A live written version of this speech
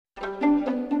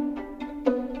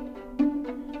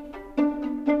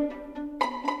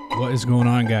What is going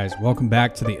on, guys? Welcome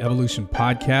back to the Evolution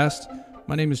Podcast.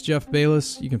 My name is Jeff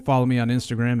Bayless. You can follow me on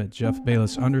Instagram at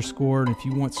JeffBayless_. And if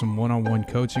you want some one-on-one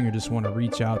coaching or just want to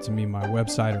reach out to me, my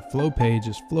website or flow page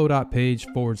is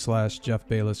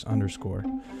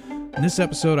flow.page/JeffBayless_. In this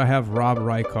episode, I have Rob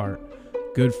Reichardt,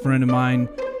 good friend of mine.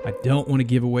 I don't want to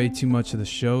give away too much of the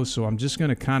show, so I'm just going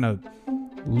to kind of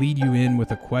lead you in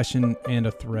with a question and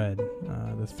a thread.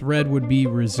 The thread would be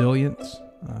resilience.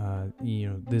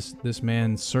 This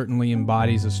man certainly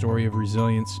embodies a story of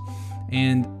resilience,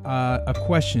 and a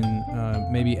question,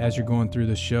 maybe as you're going through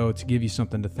the show, to give you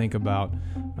something to think about.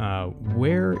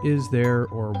 Where is there,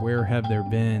 or where have there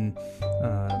been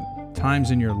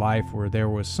times in your life where there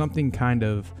was something kind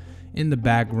of in the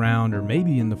background or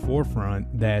maybe in the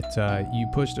forefront that you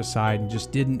pushed aside and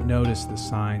just didn't notice the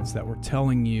signs that were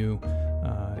telling you,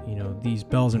 these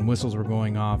bells and whistles were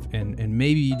going off, and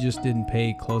maybe you just didn't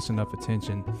pay close enough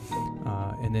attention.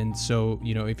 And then so,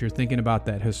 if you're thinking about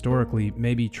that historically,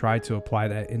 maybe try to apply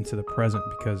that into the present,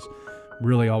 because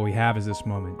really all we have is this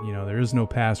moment. There is no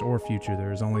past or future.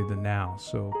 There is only the now.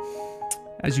 So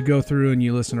as you go through and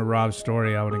you listen to Rob's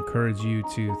story, I would encourage you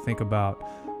to think about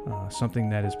something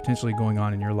that is potentially going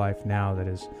on in your life now that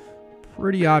is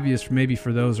pretty obvious maybe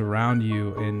for those around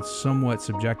you and somewhat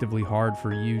subjectively hard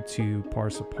for you to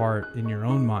parse apart in your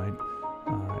own mind.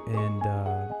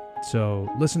 So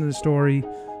listen to the story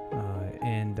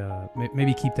and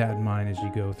maybe keep that in mind as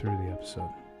you go through the episode.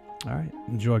 All right,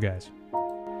 enjoy, guys.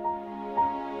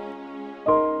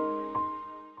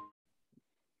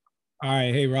 All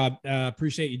right. Hey, Rob,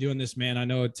 appreciate you doing this, man. I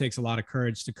know it takes a lot of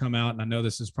courage to come out, and I know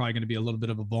this is probably going to be a little bit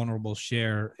of a vulnerable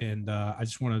share. And I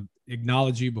just want to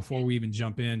acknowledge you before we even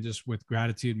jump in, just with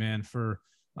gratitude, man, for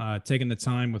taking the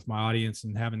time with my audience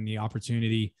and having the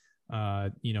opportunity,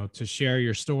 to share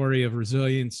your story of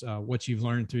resilience, what you've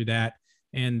learned through that.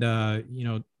 And,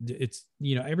 it's,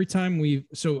 every time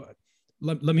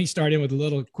let me start in with a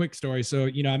little quick story. So,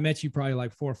 I met you probably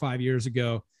like 4 or 5 years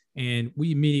ago, and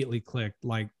we immediately clicked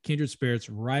like kindred spirits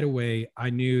right away. I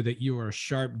knew that you were a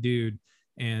sharp dude,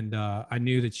 and I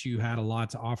knew that you had a lot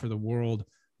to offer the world,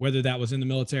 whether that was in the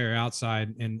military or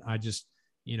outside. And I just,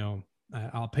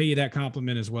 I'll pay you that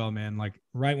compliment as well, man. Like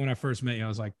right when I first met you, I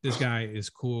was like, this guy is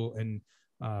cool. And,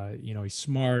 he's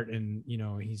smart, and,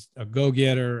 he's a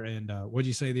go-getter. And what'd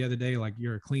you say the other day? Like,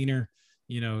 you're a cleaner,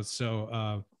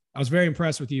 so I was very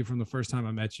impressed with you from the first time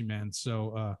I met you, man.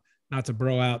 So, not to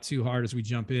bro out too hard as we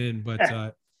jump in, but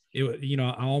I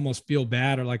almost feel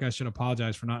bad, or like I should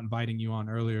apologize for not inviting you on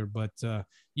earlier, but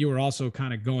you were also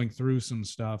kind of going through some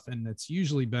stuff, and it's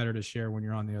usually better to share when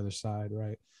you're on the other side.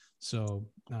 Right. So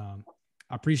I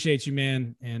appreciate you,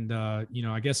 man. And,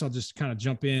 I guess I'll just kind of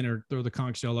jump in or throw the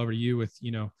conch shell over to you with,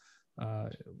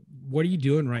 what are you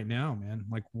doing right now, man?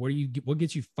 Like, what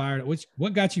gets you fired?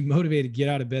 What got you motivated to get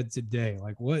out of bed today?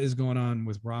 Like, what is going on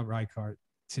with Rob Reichardt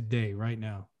today, right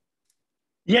now?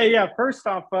 Yeah. First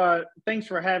off, thanks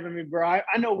for having me, bro. I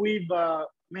know we've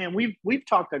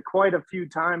talked quite a few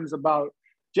times about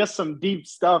just some deep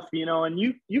stuff, and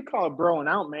you call it broing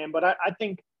out, man. But I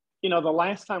think, the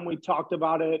last time we talked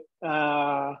about it,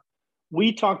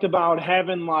 we talked about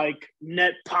having like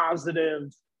net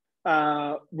positive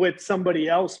with somebody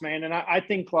else, man. And I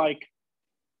think like,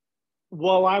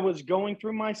 while I was going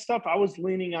through my stuff, I was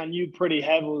leaning on you pretty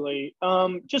heavily,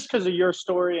 just because of your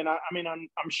story. And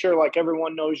I'm sure like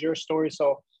everyone knows your story,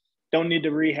 so don't need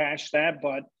to rehash that.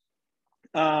 But,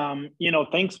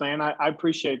 thanks, man. I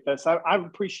appreciate this. I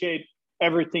appreciate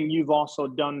everything you've also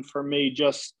done for me,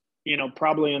 just,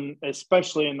 probably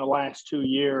especially in the last 2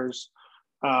 years.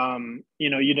 You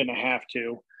didn't have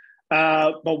to.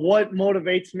 But what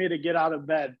motivates me to get out of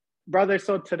bed, brother?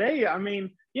 So today,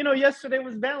 yesterday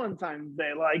was Valentine's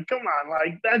Day. Like, come on,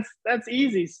 like that's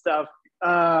easy stuff.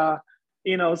 So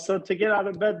to get out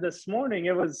of bed this morning,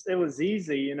 it was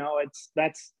easy.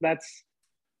 That's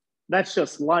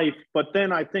just life. But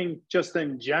then I think just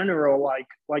in general, like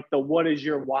the what is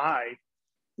your why?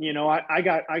 I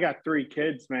got 3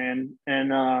 kids, man,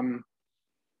 and I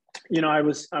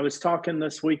was talking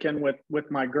this weekend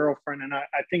with my girlfriend, and I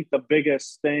think the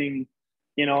biggest thing,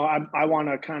 I want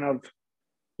to kind of,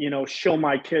 show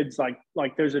my kids like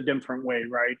there's a different way,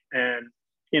 right? And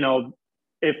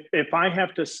if I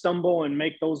have to stumble and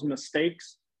make those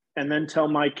mistakes, and then tell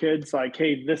my kids like,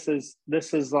 hey, this is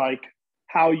like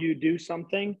how you do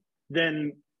something,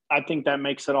 then I think that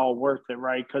makes it all worth it,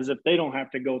 right? Because if they don't have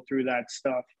to go through that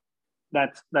stuff,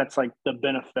 that's like the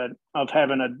benefit of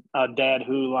having a dad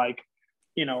who like,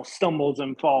 stumbles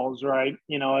and falls, right?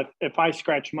 If I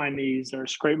scratch my knees or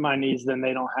scrape my knees, then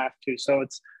they don't have to. So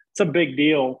it's a big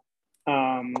deal.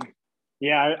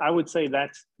 Yeah, I would say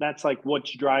that's like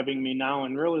what's driving me now,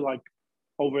 and really like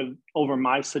over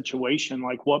my situation,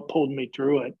 like what pulled me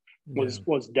through it Yeah.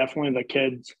 was definitely the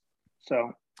kids.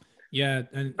 So Yeah,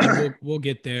 and we'll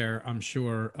get there, I'm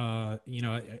sure. You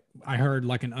know, I heard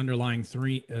like an underlying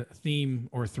theme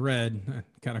or thread,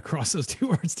 kind of cross those two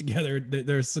words together.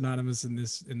 They're synonymous in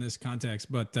this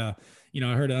context, but you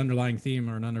know, I heard an underlying theme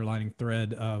or an underlying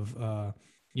thread of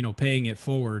you know, paying it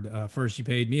forward. First, you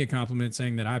paid me a compliment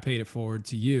saying that I paid it forward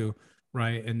to you,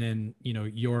 right? And then you know,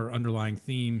 your underlying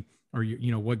theme or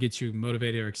you know, what gets you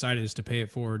motivated or excited is to pay it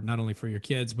forward, not only for your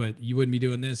kids, but you wouldn't be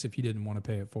doing this if you didn't want to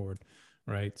pay it forward,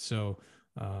 right? So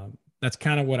that's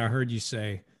kind of what I heard you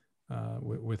say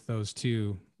with those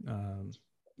two,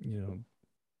 you know,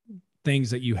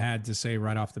 things that you had to say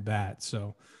right off the bat.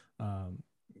 So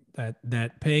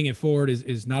that paying it forward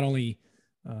is not only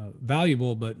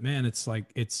valuable, but man, it's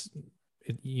like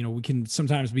you know, we can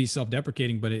sometimes be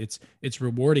self-deprecating, but it's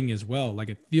rewarding as well. Like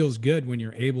it feels good when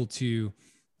you're able to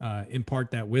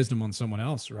impart that wisdom on someone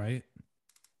else, right?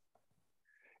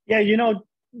 yeah, you know,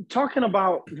 talking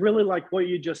about really like what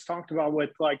you just talked about with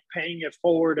like paying it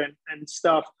forward and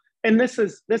stuff. And this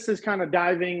is kind of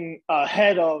diving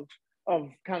ahead of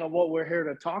kind of what we're here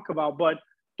to talk about. But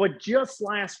just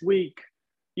last week,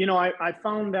 you know, I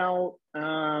found out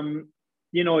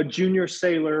you know, a junior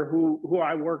sailor who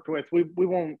I worked with.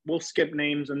 We'll skip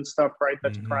names and stuff, right?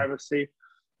 That's Mm-hmm. privacy.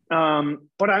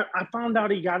 But I found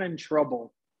out he got in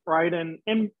trouble, right?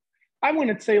 And I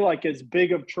wouldn't say like as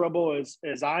big of trouble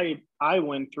as I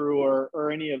went through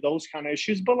or any of those kind of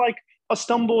issues, but like a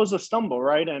stumble is a stumble,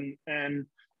 right? And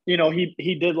you know,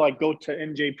 he did like go to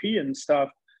NJP and stuff.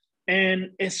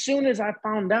 And as soon as I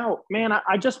found out, man,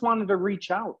 I just wanted to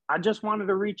reach out. I just wanted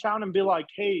to reach out and be like,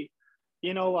 hey,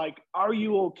 you know, like, are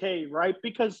you okay? Right?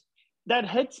 Because that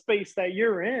headspace that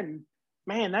you're in,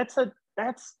 man, that's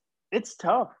it's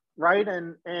tough, right?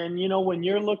 And you know, when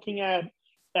you're looking at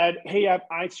hey,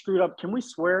 I screwed up. Can we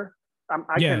swear?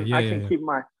 I Yeah, can yeah, I yeah, can yeah, keep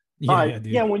my yeah, yeah,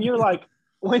 dude. yeah. When you're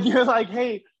like,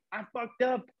 hey, I fucked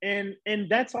up, and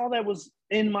that's all that was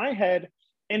in my head.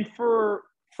 And for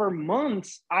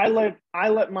months, I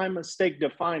let my mistake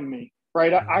define me,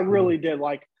 right? I Mhm. really did,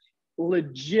 like,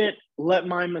 legit let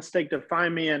my mistake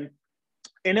define me, and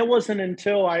it wasn't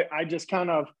until I just kind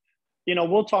of, you know,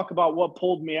 we'll talk about what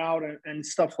pulled me out and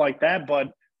stuff like that.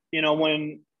 But you know,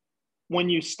 when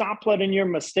you stop letting your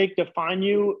mistake define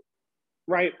you,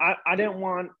 right? I didn't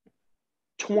want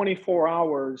 24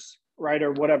 hours, right?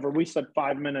 Or whatever. We said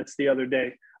 5 minutes the other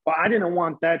day, but I didn't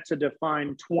want that to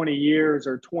define 20 years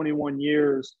or 21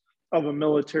 years of a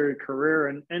military career.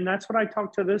 And that's what I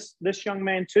talked to this young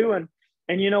man too.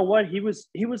 And you know what? He was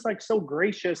like so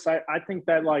gracious. I think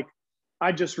that like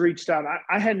I just reached out.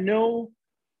 I had no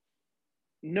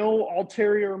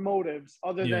ulterior motives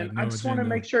other Yeah, than I no just want to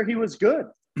agenda. make sure he was good,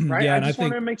 right? Yeah, I and just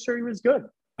wanted to make sure he was good.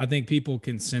 I think people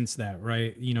can sense that,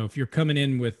 right? You know, if you're coming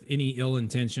in with any ill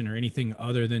intention or anything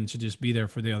other than to just be there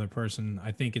for the other person,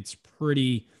 I think it's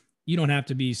pretty, you don't have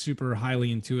to be super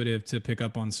highly intuitive to pick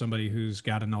up on somebody who's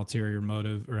got an ulterior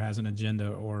motive or has an agenda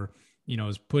or, you know,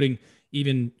 is putting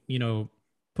even, you know,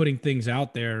 putting things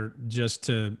out there just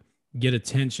to get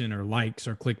attention or likes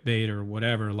or clickbait or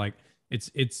whatever. Like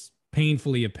it's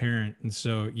painfully apparent. And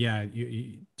so, yeah,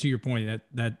 to your point,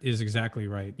 that is exactly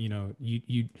right. You know,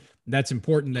 you that's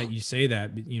important that you say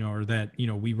that, you know, or that, you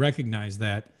know, we recognize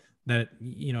that,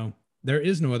 you know, there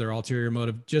is no other ulterior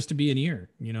motive just to be an ear,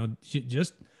 you know,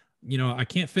 just, you know, I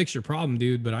can't fix your problem,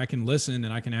 dude, but I can listen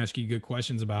and I can ask you good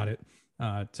questions about it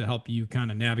to help you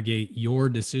kind of navigate your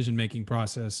decision making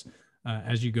process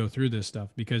as you go through this stuff,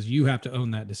 because you have to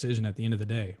own that decision at the end of the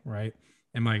day, right?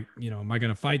 Am I going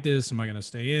to fight this? Am I going to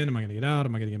stay in? Am I going to get out?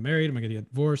 Am I going to get married? Am I going to get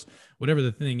divorced? Whatever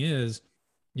the thing is,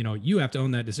 you know, you have to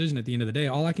own that decision at the end of the day.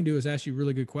 All I can do is ask you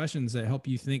really good questions that help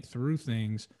you think through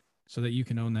things so that you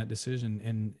can own that decision.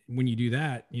 And when you do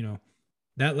that, you know,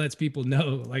 that lets people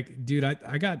know, like, dude,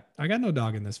 I got no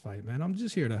dog in this fight, man. I'm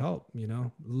just here to help, you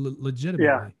know, Yeah.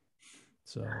 legitimately.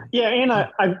 So, Yeah. And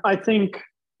yeah. I think,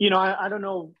 you know, I don't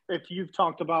know if you've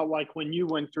talked about like when you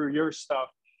went through your stuff,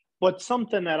 but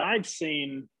something that I've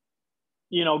seen,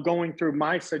 you know, going through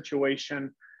my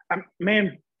situation,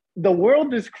 man, the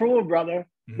world is cruel, brother.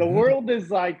 The Mm-hmm. world is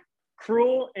like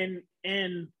cruel, and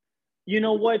you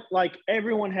know what? Like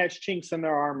everyone has chinks in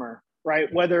their armor,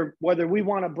 right? Whether we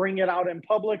want to bring it out in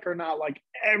public or not, like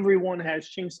everyone has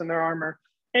chinks in their armor.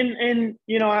 And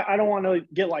you know, I don't want to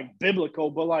get like biblical,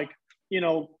 but like, you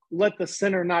know, let the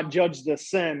sinner not judge the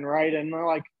sin, right? And they're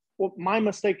like, well, my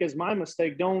mistake is my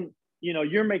mistake. Don't, you know,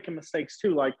 you're making mistakes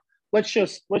too. Like, let's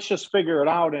just figure it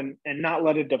out and not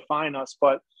let it define us.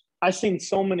 But I've seen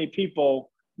so many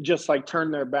people just like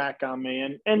turn their back on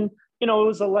me. And you know, it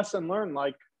was a lesson learned.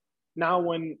 Like now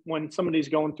when somebody's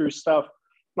going through stuff,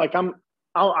 like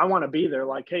I want to be there.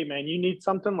 Like, hey man, you need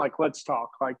something? Like, let's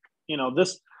talk. Like, you know,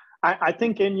 this, I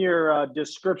think in your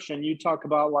description, you talk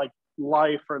about like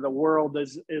life or the world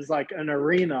is like an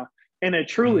arena, and it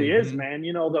truly is, man.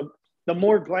 You know, the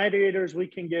more gladiators we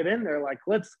can get in there, like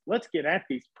let's get at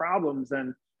these problems,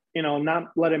 and you know,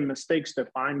 not letting mistakes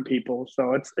define people.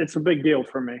 So it's a big deal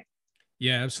for me.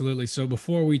 Yeah, absolutely. So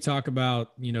before we talk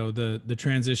about, you know, the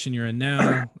transition you're in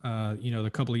now, you know, the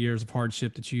couple of years of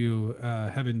hardship that you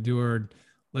have endured,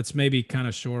 let's maybe kind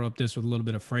of shore up this with a little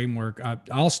bit of framework.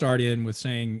 I'll start in with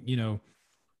saying, you know,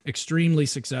 extremely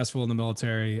successful in the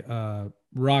military,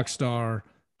 rock star,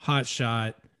 hot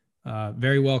shot,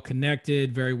 very well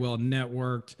connected, very well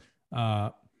networked,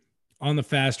 uh, on the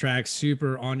fast track,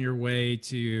 super on your way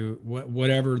to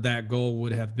whatever that goal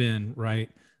would have been, right?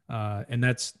 And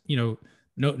that's, you know,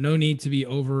 no need to be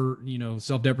over, you know,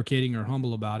 self-deprecating or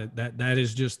humble about it. That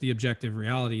is just the objective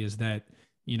reality, is that,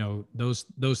 you know,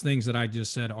 those things that I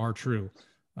just said are true.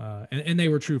 And they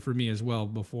were true for me as well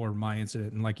before my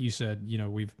incident. And like you said, you know,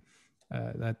 we've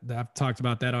that I've talked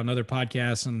about that on other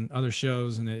podcasts and other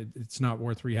shows, and it's not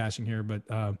worth rehashing here.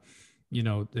 But you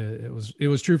know, it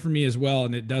was true for me as well,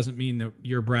 and it doesn't mean that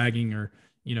you're bragging, or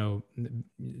you know,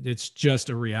 it's just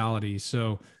a reality.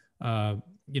 So,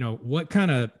 you know, what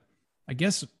kind of, I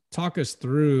guess, talk us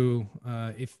through,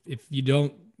 if you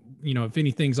don't, you know, if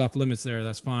anything's off limits there,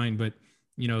 that's fine. But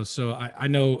you know, so I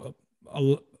know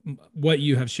what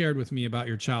you have shared with me about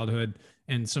your childhood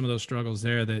and some of those struggles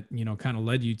there that, you know, kind of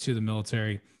led you to the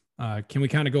military. Can we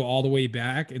kind of go all the way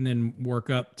back and then work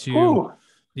up to, Ooh.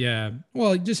 yeah,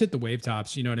 well, just hit the wave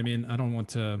tops. You know what I mean? I don't want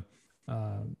to,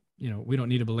 you know, we don't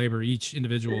need to belabor each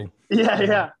individual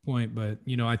Yeah. point, but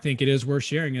you know, I think it is worth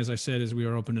sharing, as I said, as we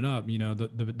were opening up, you know,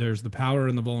 there's the power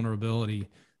and the vulnerability.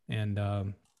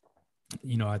 And,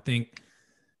 you know, I think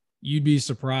you'd be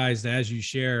surprised as you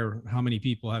share how many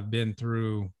people have been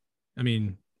through. I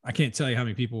mean, I can't tell you how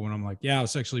many people, when I'm like, yeah, I was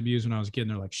sexually abused when I was a kid,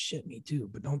 and they're like, shit, me too,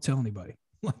 but don't tell anybody.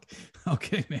 Like,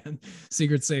 okay, man,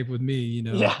 secret safe with me, you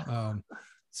know? Yeah.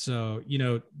 So, you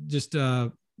know, just,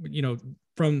 you know,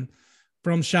 from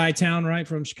Chi-Town, right?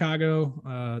 From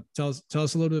Chicago, tell us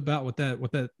a little bit about what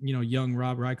that, you know, young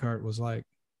Rob Reichardt was like.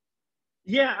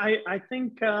 Yeah. I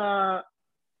think, man,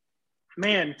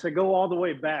 to go all the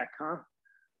way back, huh?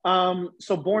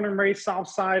 So born and raised South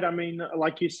Side. I mean,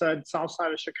 like you said, South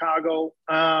Side of Chicago.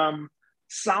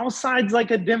 South Side's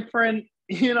like a different,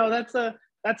 you know, that's a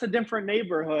different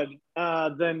neighborhood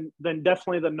than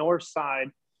definitely the North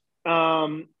Side.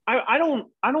 I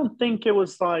don't think it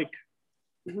was like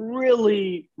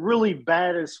really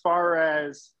bad as far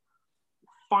as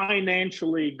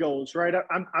financially goes, right?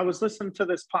 I was listening to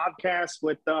this podcast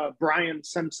with Brian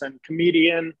Simpson,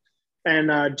 comedian,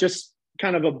 and just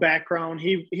kind of a background.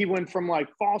 He went from like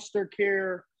foster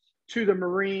care to the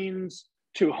Marines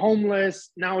to homeless.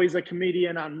 Now he's a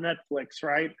comedian on Netflix,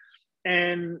 right?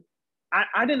 And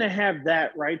I didn't have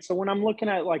that, right? So when I'm looking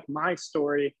at like my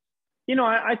story, you know,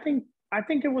 I think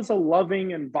it was a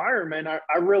loving environment. I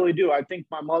really do. I think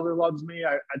my mother loves me.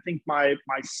 I think my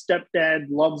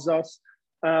stepdad loves us.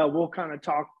 We'll kind of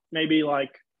talk maybe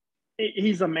like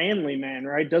he's a manly man,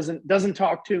 right? Doesn't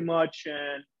talk too much,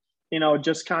 and you know,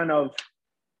 just kind of,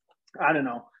 I don't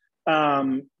know,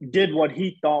 did what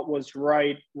he thought was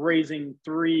right, raising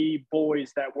three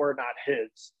boys that were not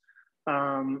his.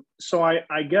 So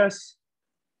I guess,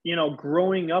 you know,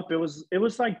 growing up, it was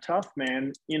like tough,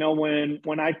 man. You know,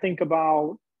 when I think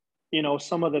about, you know,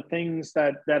 some of the things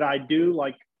that I do,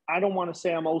 like I don't want to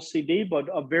say I'm OCD, but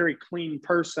a very clean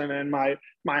person, and my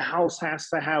house has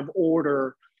to have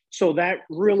order. So that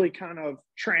really kind of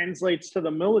translates to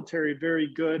the military very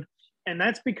good. And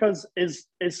that's because as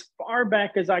far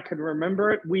back as I could remember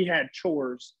it, we had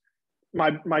chores,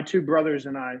 my two brothers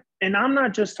and I. And I'm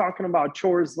not just talking about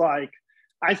chores like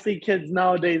I see kids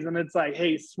nowadays and it's like,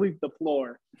 hey, sweep the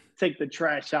floor, take the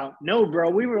trash out. No,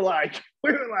 bro, we were like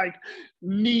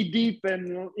knee deep,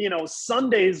 and you know,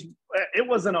 Sundays, it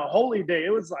wasn't a holy day.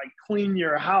 It was like clean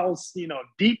your house, you know,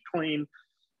 deep clean.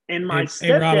 And my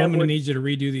Hey Rob, I'm stepdad going to would, need you to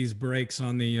redo these brakes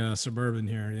on the Suburban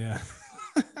here. Yeah.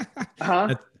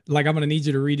 huh? Like I'm going to need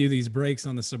you to redo these brakes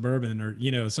on the Suburban, or,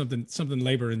 you know, something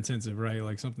labor intensive, right?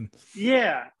 Like something.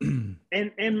 Yeah.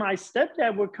 And my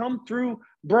stepdad would come through,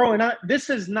 bro. And this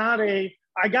is not I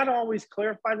got to always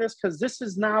clarify this, because this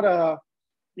is not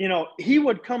you know, he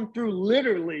would come through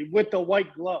literally with the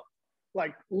white glove,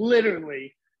 like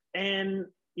literally. And,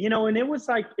 you know, and it was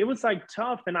like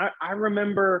tough. And I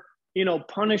remember, you know,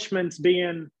 punishments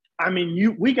being, I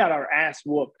mean, we got our ass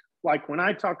whooped. like when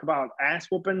I talk about ass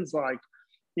whoopings, like,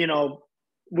 you know,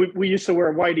 we used to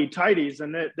wear whitey tighties,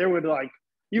 and there would like,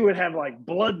 you would have like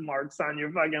blood marks on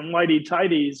your fucking whitey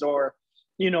tighties, or,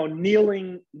 you know,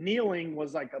 kneeling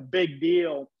was like a big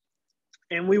deal.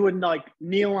 And we would like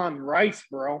kneel on rice,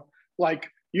 bro. Like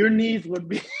your knees would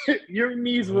be, your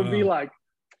knees would be like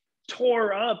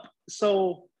tore up.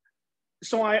 So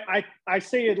I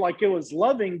say it like it was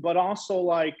loving, but also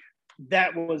like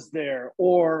that was there.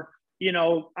 Or, you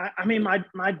know, I mean, my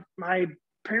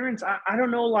parents, I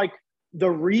don't know, like the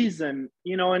reason,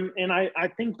 you know, and I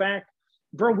think back,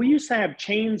 bro, we used to have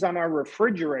chains on our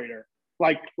refrigerator,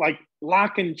 like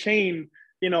lock and chain,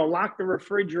 you know, lock the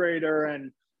refrigerator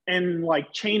and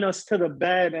like chain us to the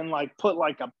bed and like put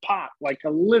like a pot, like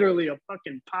literally a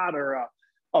fucking pot or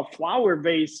a flower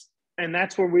vase. And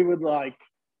that's where we would like,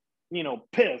 you know,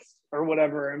 piss or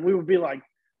whatever. And we would be like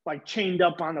chained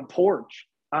up on the porch.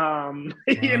 Wow.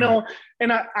 You know,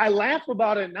 and I laugh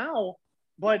about it now,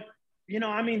 but you know,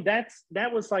 I mean, that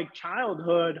was like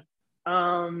childhood.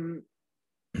 And,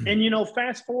 you know,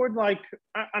 fast forward, like,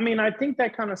 I mean, I think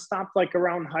that kind of stopped like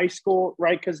around high school,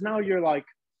 right? Cause now you're like,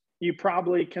 you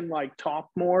probably can like talk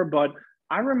more, but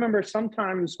I remember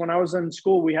sometimes when I was in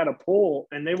school, we had a pool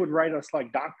and they would write us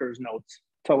like doctor's notes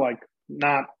to like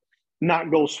not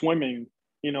go swimming,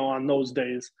 you know, on those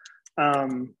days.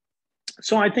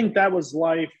 So I think that was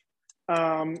life.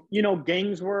 You know,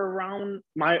 gangs were around.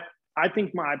 I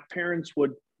think my parents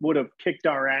would have kicked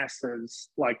our asses,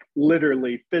 like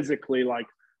literally, physically, like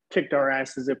kicked our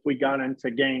asses if we got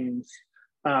into gangs.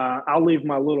 I'll leave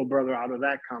my little brother out of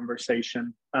that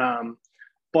conversation.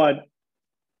 But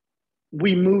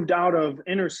we moved out of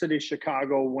inner city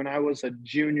Chicago when I was a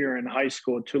junior in high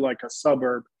school to like a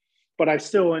suburb, but I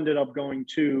still ended up going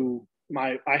to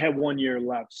I had 1 year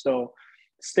left. So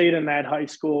stayed in that high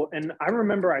school. And I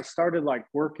remember I started like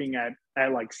working at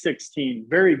like 16,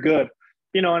 very good,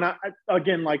 you know, and I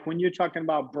again, like when you're talking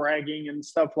about bragging and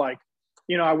stuff, like,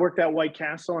 you know, I worked at White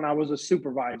Castle and I was a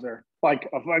supervisor, like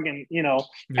a fucking, you know,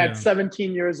 at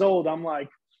 17 years old, I'm like,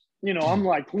 you know, I'm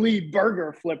like lead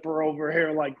burger flipper over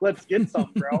here. Like, let's get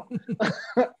some, bro.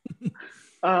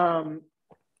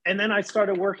 And then I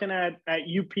started working at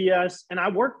UPS, and I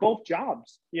worked both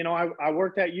jobs. You know, I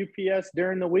worked at UPS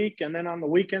during the week, and then on the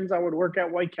weekends I would work at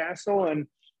White Castle. And,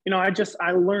 you know,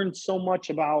 I learned so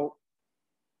much about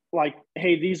like,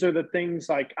 hey, these are the things,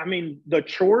 like, I mean, the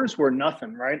chores were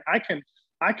nothing, right?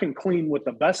 I can clean with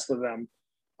the best of them.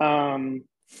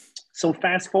 So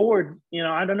fast forward, you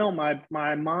know, I don't know,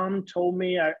 my mom told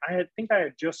me, I think I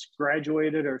had just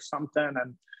graduated or something.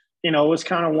 And, you know, it was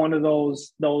kind of one of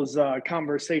those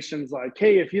conversations like,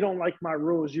 hey, if you don't like my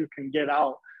rules, you can get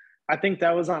out. I think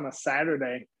that was on a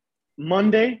Saturday.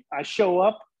 Monday, I show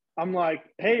up. I'm like,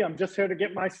 hey, I'm just here to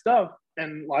get my stuff.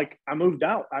 And like, I moved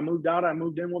out. I moved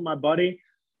in with my buddy,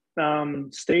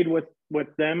 stayed with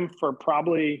them for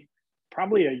probably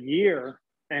a year.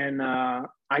 And I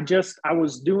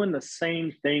was doing the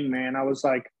same thing, man. I was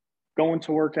like going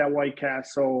to work at White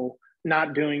Castle,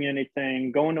 not doing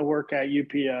anything, going to work at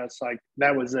UPS. Like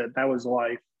that was it. That was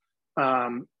life.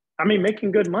 I mean,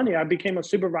 making good money. I became a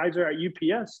supervisor at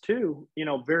UPS too, you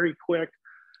know, very quick.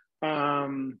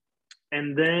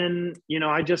 And then, you know,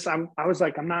 I was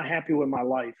like, I'm not happy with my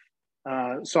life.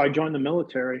 So I joined the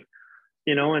military,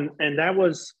 you know, and that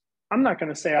was, I'm not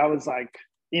going to say I was like,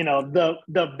 you know,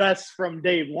 the best from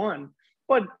day one,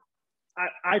 but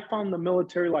I found the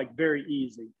military like very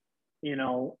easy, you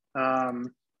know.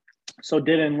 So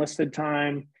did enlisted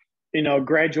time, you know,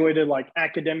 graduated like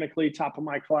academically top of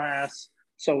my class.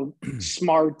 So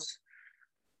smart,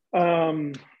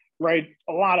 right.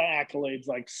 A lot of accolades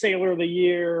like Sailor of the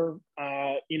Year.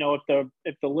 You know,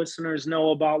 if the listeners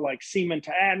know about like Seaman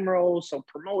to Admiral, so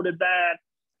promoted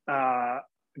that.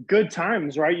 Good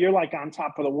times, right? You're like on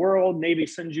top of the world. Navy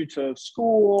sends you to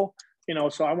school, you know.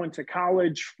 So I went to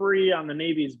college free on the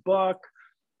Navy's buck,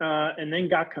 and then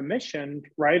got commissioned,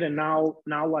 right? And now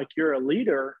like you're a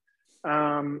leader.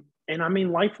 And I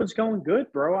mean, life was going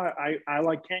good, bro. I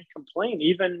like can't complain.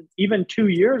 Even 2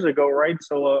 years ago, right?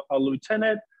 So a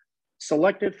lieutenant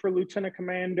selected for lieutenant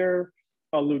commander,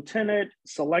 a lieutenant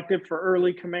selected for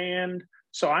early command.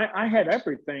 So I had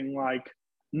everything, like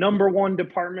 #1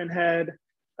 department head,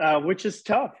 which is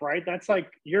tough, right? That's like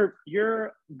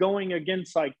you're going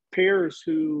against like peers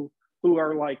who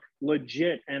are like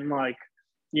legit, and like,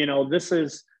 you know, this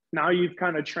is now you've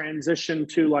kind of transitioned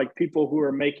to like people who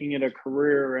are making it a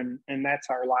career, and that's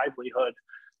our livelihood.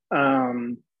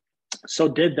 So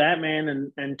did that,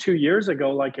 man, and 2 years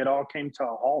ago, like it all came to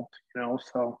a halt, you know.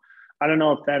 So I don't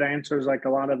know if that answers like a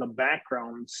lot of the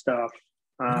background stuff.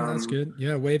 No, that's good.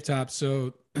 Yeah, wave top.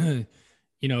 So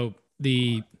you know,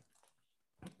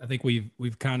 I think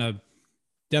we've kind of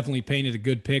definitely painted a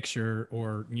good picture,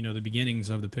 or, you know, the beginnings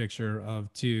of the picture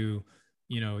of to,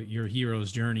 you know, your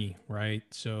hero's journey, right?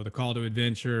 So the call to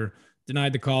adventure,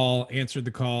 denied the call, answered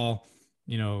the call,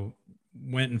 you know,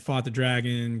 went and fought the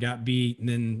dragon, got beat, and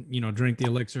then, you know, drank the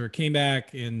elixir, came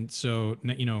back. And so,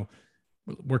 you know,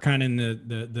 we're kind of in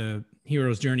the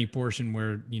hero's journey portion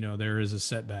where, you know, there is a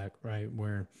setback, right?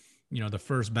 Where, you know, the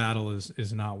first battle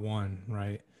is not won,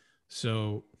 right?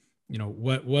 So, you know,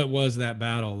 what was that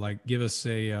battle like? Give us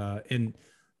a and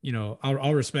you know,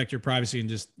 I'll respect your privacy and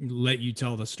just let you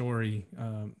tell the story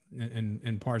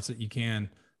in parts that you can,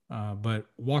 but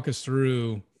walk us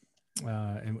through,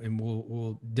 and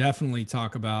we'll definitely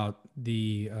talk about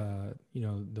the you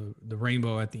know, the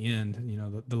rainbow at the end, you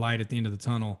know, the light at the end of the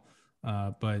tunnel,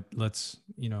 but let's,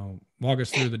 you know, walk us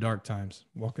through the dark times,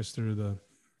 walk us through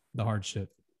the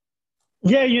hardship.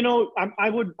 Yeah, you know, I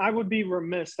would be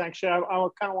remiss. Actually, I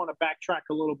kind of want to backtrack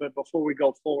a little bit before we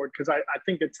go forward, because I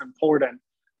think it's important,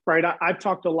 right? I've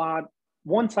talked a lot.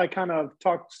 Once I kind of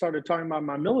started talking about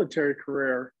my military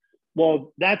career,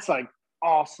 well, that's like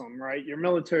awesome, right? Your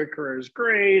military career is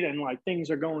great, and like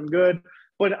things are going good.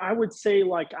 But I would say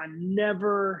like I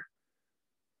never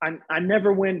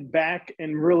went back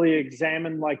and really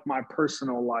examined like my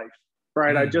personal life,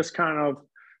 right? I Mm, just kind of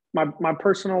my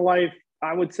personal life,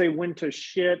 I would say, went to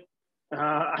shit.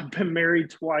 I've been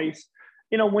married twice,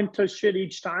 you know, went to shit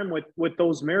each time with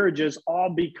those marriages,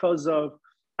 all because of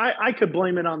I could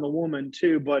blame it on the woman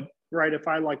too, but right, if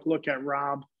I like look at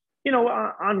Rob, you know,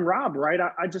 on Rob, right?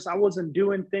 I wasn't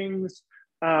doing things.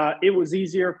 It was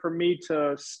easier for me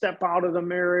to step out of the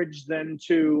marriage than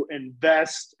to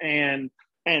invest and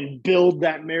build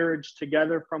that marriage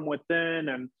together from within.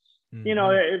 And you know,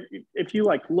 mm-hmm. if you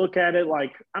like look at it,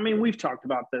 like, I mean, we've talked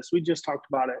about this, we just talked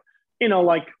about it, you know,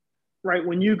 like, right,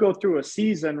 when you go through a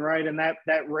season, right, and that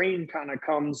rain kind of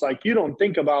comes, like, you don't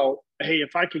think about, hey,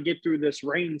 if I could get through this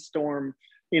rainstorm,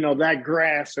 you know, that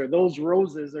grass or those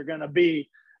roses are going to be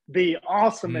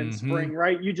awesome in Mm-hmm. spring,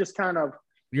 right? You just kind of,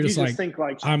 You're you just just like, think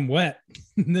like, I'm wet.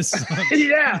 This sucks.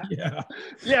 yeah, Yeah.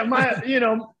 yeah, my, you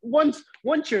know, once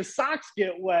your socks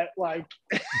get wet, like,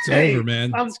 It's over, hey,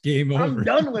 man. i'm It's game I'm over.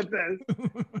 done with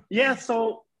this. Yeah,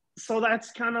 so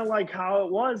that's kind of like how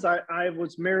it was. I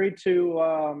was married to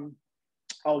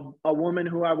a woman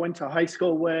who I went to high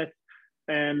school with,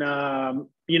 and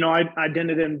you know, I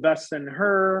didn't invest in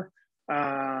her,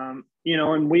 you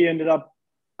know, and we ended up,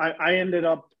 I ended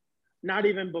up not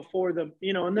even before the,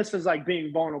 you know, and this is like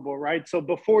being vulnerable, right? So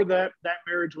before that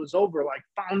marriage was over, like,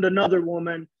 found another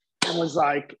woman and was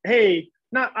like, hey,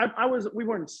 not I was we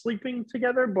weren't sleeping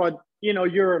together, but you know,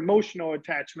 your emotional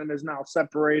attachment is now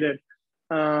separated.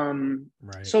 Right.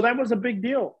 So that was a big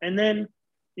deal. And then,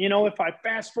 you know, if I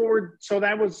fast forward, so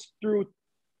that was through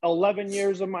 11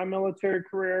 years of my military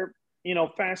career, you know,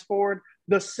 fast forward,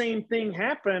 the same thing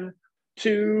happened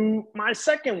to my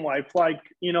second wife. Like,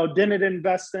 you know, didn't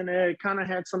invest in it, kind of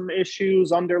had some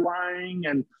issues underlying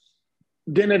and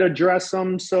didn't address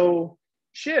them. So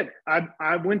shit,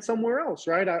 I went somewhere else,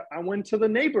 right? I went to the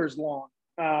neighbor's lawn,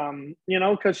 you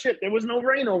know, because shit, there was no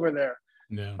rain over there.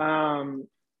 Yeah. Um,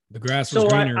 The grass was so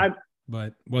greener, I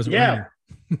but wasn't yeah,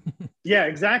 raining. yeah,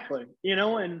 exactly. You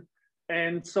know,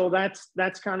 and so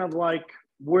that's kind of like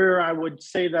where I would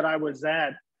say that I was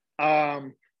at.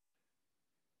 Um,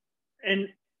 and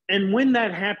and when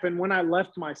that happened, when I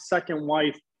left my second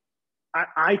wife,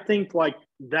 I think like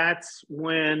that's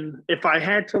when, if I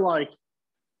had to like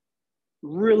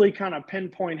really kind of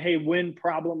pinpoint, hey, when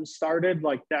problems started,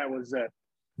 like that was it,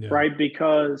 Yeah. right?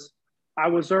 Because I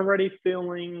was already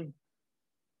feeling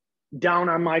down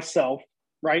on myself,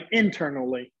 right,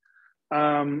 internally,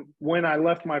 when I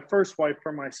left my first wife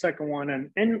for my second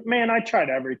one. And man, I tried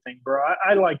everything, bro.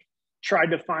 I like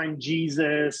tried to find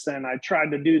Jesus, and I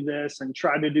tried to do this and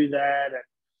tried to do that.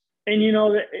 And you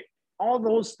know, all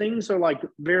those things are like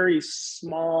very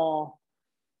small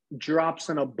drops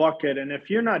in a bucket. And if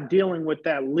you're not dealing with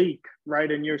that leak, right,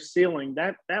 in your ceiling,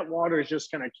 that water is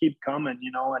just going to keep coming,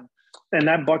 you know, and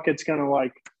that bucket's going to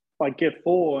like get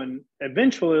full. And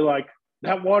eventually, like,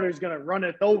 that water is going to run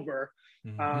it over.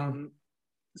 Mm-hmm.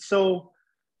 So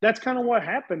that's kind of what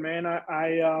happened, man.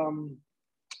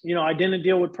 You know, I didn't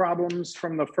deal with problems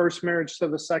from the first marriage to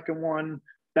the second one.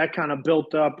 That kind of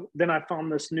built up. Then I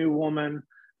found this new woman,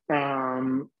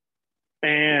 um,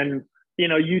 and you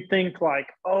know, you think like,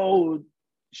 oh,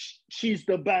 she's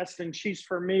the best and she's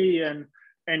for me, and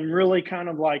really kind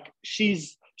of like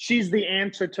she's the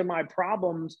answer to my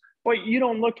problems. But you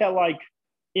don't look at like,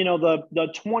 you know, the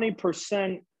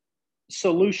 20%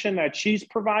 solution that she's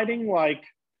providing, like,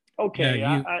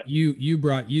 okay, you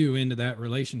brought you into that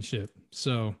relationship.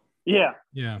 So yeah.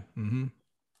 yeah. Mm-hmm.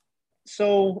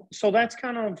 So that's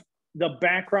kind of the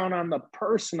background on the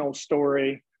personal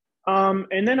story.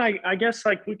 And then I guess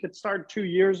like we could start 2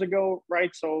 years ago,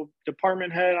 right? So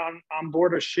department head on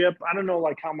board a ship. I don't know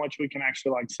like how much we can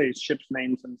actually like say ships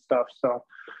names and stuff. So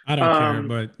I don't care,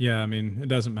 but yeah, I mean, it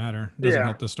doesn't matter. It doesn't yeah,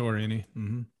 help the story any.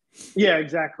 Mm-hmm. yeah,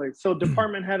 exactly. So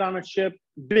department head on a ship,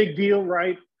 big deal,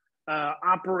 right?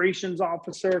 Operations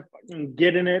officer,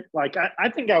 getting it. Like I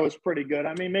think I was pretty good.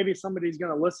 I mean, maybe somebody's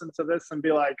gonna listen to this and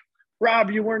be like,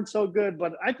 Rob, you weren't so good,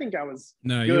 but I think I was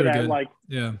No, you good were at good. like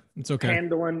Yeah, it's okay.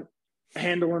 handling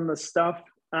the stuff.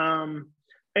 And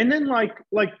then like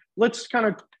let's kind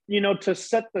of to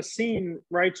set the scene,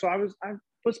 right? So I was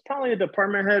probably a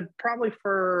department head probably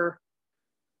for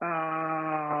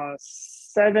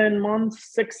 7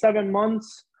 months, 6, 7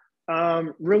 months,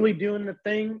 really doing the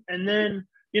thing. And then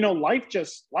life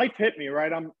hit me,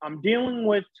 right? I'm dealing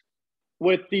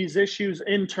with these issues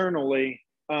internally,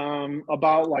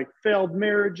 about like failed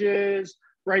marriages,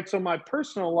 right? So my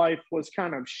personal life was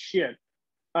kind of shit.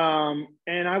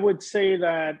 And I would say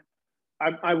that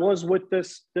I was with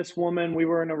this woman. We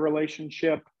were in a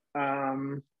relationship,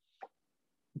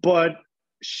 but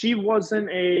she wasn't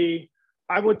a.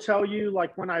 I would tell you,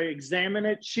 like when I examine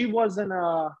it, she wasn't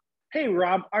a. Hey,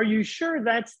 Rob, are you sure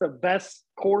that's the best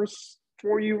course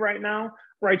for you right now?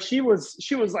 Right? She was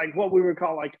like what we would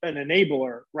call like an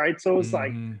enabler, right? So it's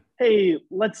like, Mm-hmm. hey,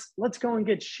 let's go and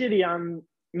get shitty on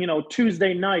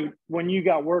Tuesday night when you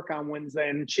got work on Wednesday,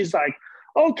 and she's like,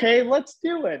 okay, let's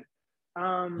do it.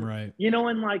 Right.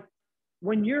 And like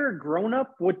when you're a grown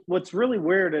up, what's really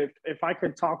weird, if I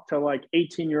could talk to like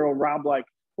 18-year-old Rob, like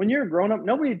when you're a grown up,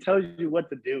 nobody tells you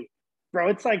what to do, bro.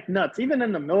 It's like nuts. Even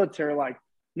in the military, like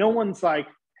no one's like,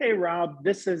 hey, Rob,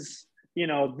 this is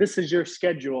your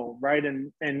schedule, right?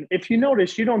 And if you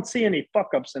notice, you don't see any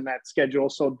fuck ups in that schedule,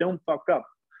 so don't fuck up.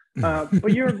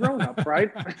 But you're a grown up,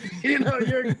 right?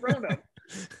 You're a grown up.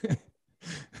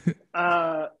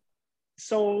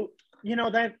 So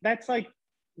that's like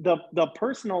the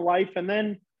personal life. And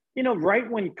then right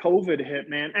when COVID hit,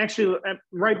 man, actually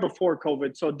right before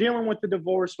COVID, so dealing with the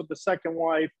divorce with the second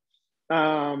wife,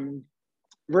 um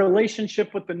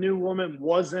relationship with the new woman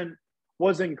wasn't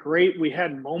great. We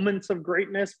had moments of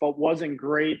greatness, but wasn't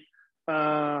great.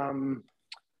 So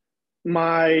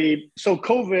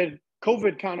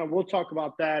COVID kind of, we'll talk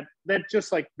about that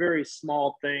just like very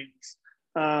small things.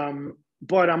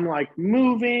 But I'm like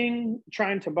moving,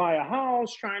 trying to buy a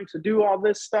house, trying to do all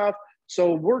this stuff.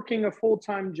 So working a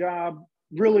full-time job,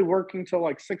 really working till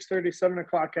like 6:30, 7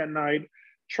 o'clock at night,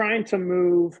 trying to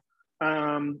move.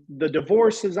 The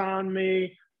divorce is on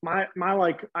me. My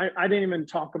like I didn't even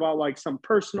talk about like some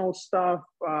personal stuff,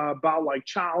 about like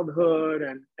childhood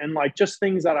and like just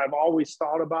things that I've always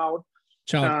thought about.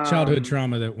 Childhood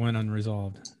trauma that went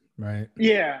unresolved, right?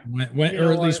 Yeah, Went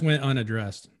or at least went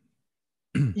unaddressed.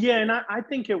 yeah, and I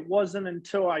think it wasn't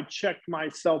until I checked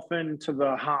myself into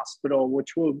the hospital,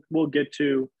 which we'll get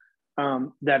to,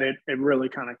 that it really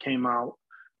kind of came out.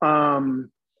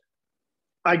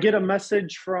 I get a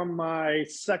message from my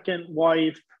second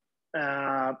wife,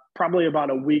 probably about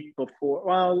a week before.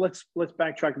 Well, let's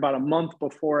backtrack, about a month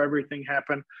before everything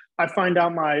happened. I find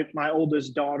out my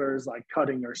oldest daughter is like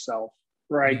cutting herself,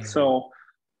 right? Mm. So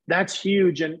that's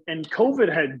huge. And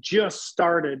COVID had just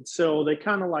started. So they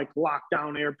kind of like locked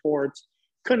down airports,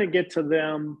 couldn't get to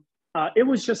them. It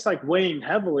was just like weighing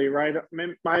heavily, right? I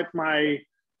mean, my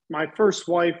first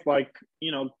wife, like,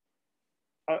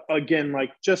 again,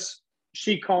 like just,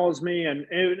 she calls me and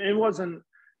it wasn't,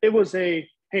 it was a,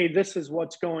 hey, this is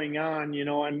what's going on,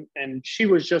 and she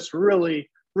was just really,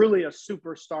 really a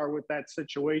superstar with that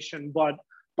situation. But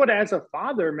as a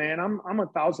father, man, I'm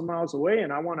 1,000 miles away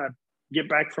and I want to get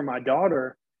back for my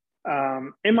daughter.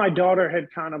 And my daughter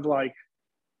had kind of like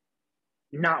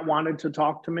not wanted to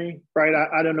talk to me, right?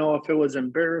 I don't know if it was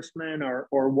embarrassment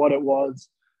or what it was.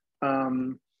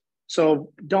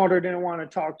 So daughter didn't want to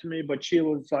talk to me, but she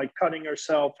was like cutting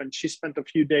herself, and she spent a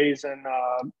few days in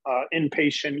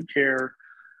inpatient care,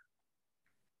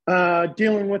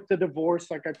 dealing with the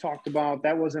divorce, like I talked about.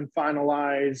 That wasn't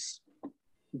finalized.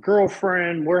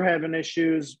 Girlfriend, we're having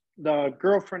issues. The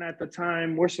girlfriend at the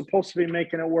time, we're supposed to be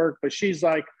making it work, but she's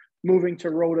like moving to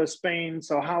Rota, Spain.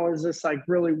 So how is this like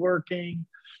really working?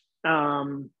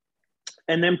 And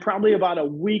then probably about a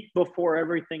week before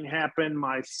everything happened,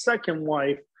 my second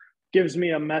wife gives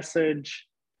me a message,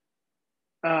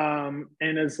 and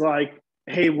is like,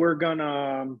 hey,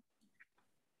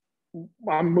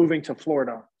 I'm moving to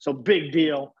Florida. So big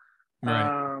deal.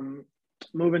 Right.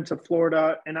 Moving to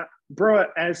Florida. And bro,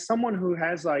 as someone who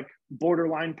has like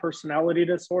borderline personality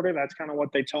disorder, that's kind of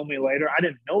what they told me later. I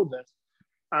didn't know this.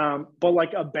 But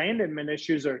like abandonment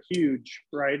issues are huge,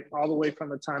 right? All the way from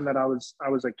the time that I was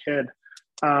a kid.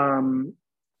 I'm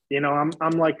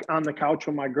like on the couch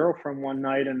with my girlfriend one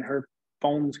night and her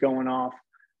phone's going off.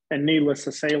 And needless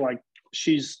to say, like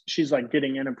she's like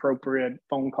getting inappropriate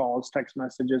phone calls, text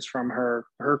messages from her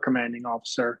commanding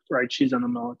officer, right? She's in the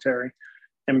military.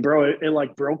 And bro, it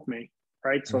like broke me,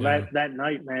 right? So that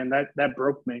night, man, that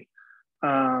broke me.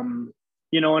 And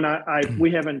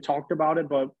we haven't talked about it,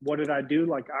 but what did I do?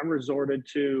 Like I resorted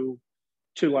to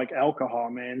like alcohol,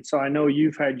 man. So I know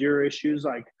you've had your issues.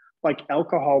 Like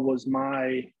alcohol was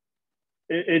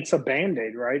it's a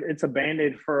Band-Aid, right? It's a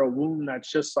Band-Aid for a wound that's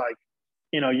just like,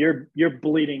 you're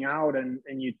bleeding out and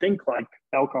you think like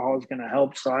alcohol is going to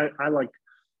help. So I like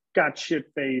got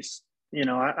shit faced.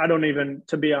 I don't even,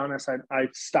 to be honest, I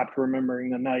stopped remembering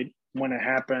the night when it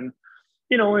happened.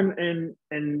 And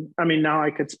I mean, now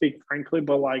I could speak frankly,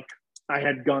 but like I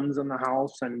had guns in the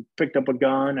house and picked up a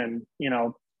gun and,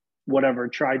 whatever,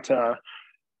 tried to,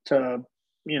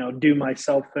 do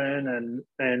myself in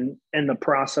and in the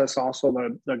process,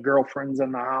 also the girlfriend's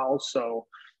in the house. So,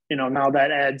 now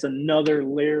that adds another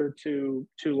layer to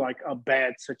like a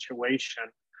bad situation.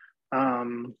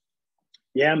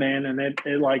 Yeah, man. And it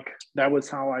like, that was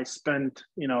how I spent,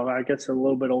 I guess a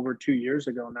little bit over 2 years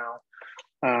ago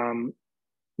now.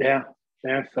 Yeah.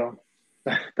 So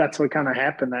that's what kind of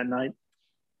happened that night.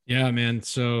 Yeah, man.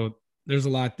 So there's a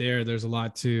lot there. There's a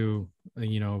lot to,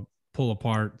 pull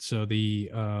apart. So the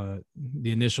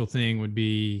initial thing would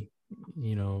be,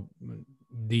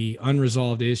 the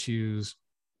unresolved issues,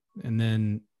 and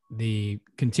then the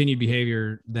continued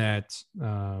behavior that,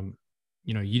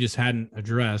 you just hadn't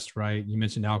addressed, right? You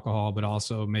mentioned alcohol, but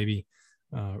also maybe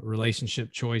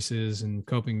relationship choices and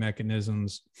coping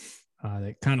mechanisms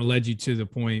that kind of led you to the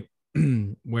point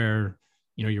where,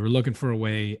 you were looking for a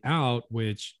way out,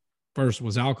 which first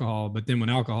was alcohol, but then when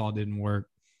alcohol didn't work,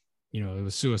 it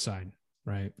was suicide.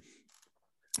 Right.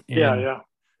 And yeah.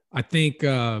 I think,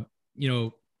 I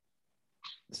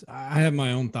have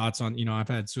my own thoughts on, I've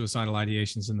had suicidal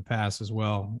ideations in the past as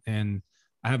well. And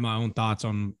I have my own thoughts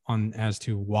on as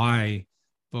to why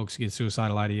folks get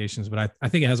suicidal ideations, but I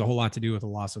think it has a whole lot to do with a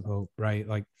loss of hope, right?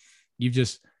 Like you've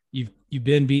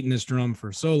been beating this drum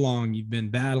for so long. You've been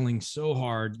battling so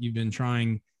hard. You've been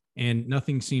trying and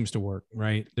nothing seems to work,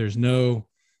 right? There's no,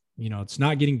 it's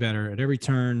not getting better at every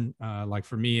turn. Like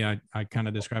for me, I kind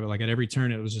of describe it like at every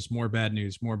turn, it was just more bad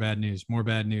news, more bad news, more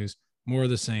bad news, more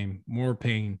of the same, more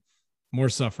pain, more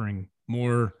suffering,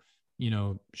 more,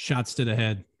 shots to the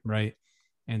head. Right.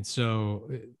 And so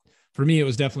for me, it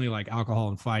was definitely like alcohol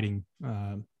and fighting.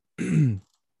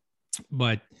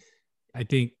 But I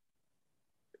think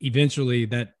eventually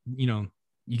that, you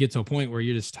get to a point where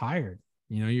you're just tired,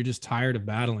 you're just tired of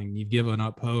battling. You've given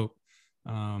up hope.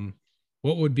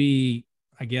 What would be,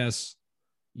 I guess,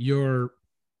 your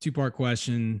two-part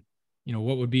question,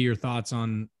 what would be your thoughts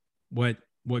on what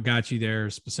got you there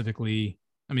specifically?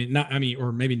 Or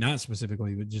maybe not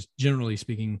specifically, but just generally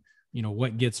speaking,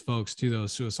 what gets folks to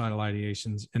those suicidal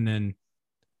ideations? And then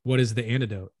what is the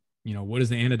antidote? What is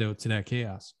the antidote to that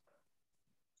chaos?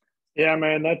 Yeah,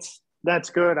 man, that's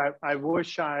good. I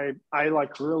wish I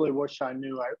like really wish I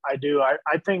knew. I do.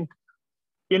 I think,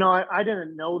 I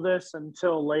didn't know this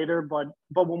until later, but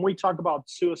when we talk about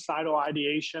suicidal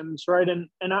ideations, right? And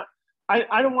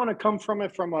I don't want to come from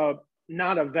it from a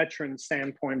not a veteran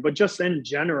standpoint, but just in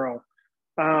general,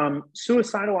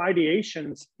 suicidal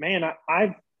ideations, man,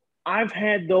 I've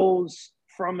had those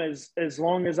from as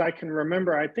long as I can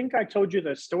remember. I think I told you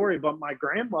this story, but my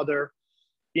grandmother,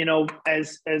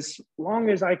 as long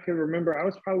as I can remember, I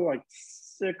was probably like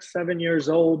 6, 7 years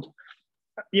old.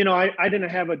 I didn't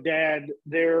have a dad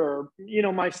there, or,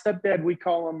 my stepdad, we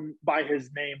call him by his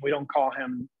name. We don't call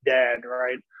him dad,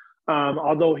 right?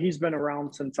 Although he's been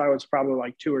around since I was probably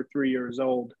like 2 or 3 years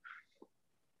old.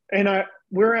 And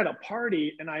we're at a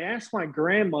party, and I asked my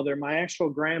grandmother, my actual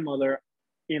grandmother,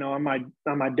 on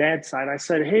my dad's side, I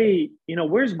said, "Hey,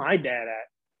 where's my dad at?"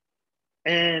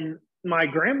 And my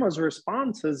grandma's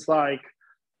response is like,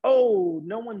 "Oh,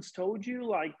 no one's told you?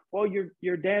 Like, well,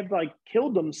 your dad like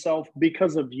killed himself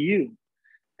because of you."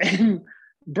 And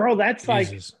bro, that's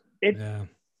Jesus. like it. Yeah.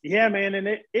 Yeah, man. And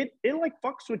it like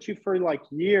fucks with you for like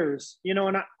years,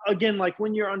 and again, like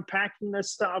when you're unpacking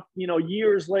this stuff,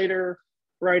 years later,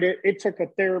 right? It took a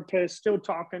therapist, still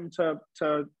talking to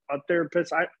a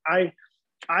therapist.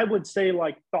 I would say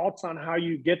like thoughts on how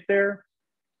you get there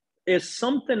is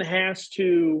something has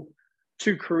to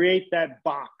create that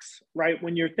box, right?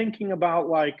 When you're thinking about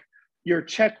like your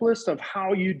checklist of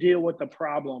how you deal with the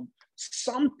problem,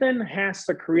 something has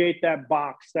to create that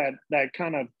box that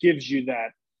kind of gives you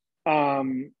that.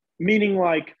 Meaning,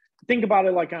 like, think about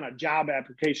it like on a job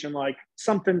application, like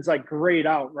something's like grayed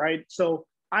out, right? So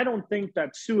I don't think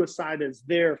that suicide is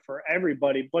there for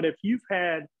everybody, but if you've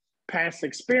had past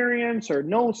experience or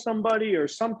know somebody or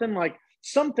something, like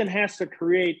something has to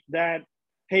create that,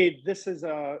 hey, this is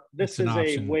a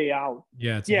way out.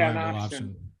 Yeah, it's a Yeah, an viable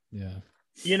option. Yeah.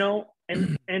 You know,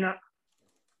 and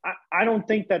I don't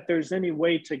think that there's any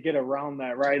way to get around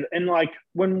that, right? And like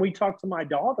when we talk to my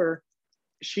daughter,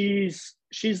 she's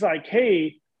like,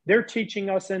 hey, they're teaching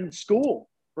us in school,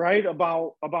 right,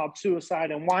 about suicide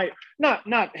and why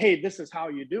not hey, this is how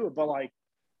you do it, but like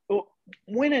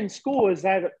when in school is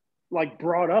that like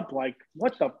brought up, like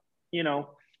what the, you know?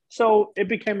 So it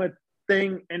became a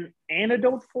thing, an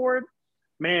antidote for it,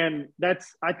 man.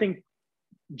 That's, I think,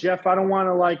 Jeff, I don't want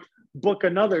to like book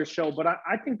another show, but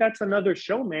I think that's another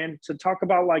show, man, to talk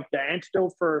about like the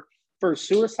antidote for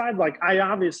suicide. Like I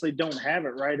obviously don't have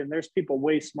it, right? And there's people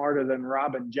way smarter than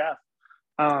Rob and Jeff.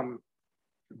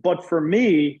 But for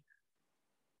me,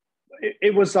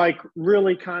 it was like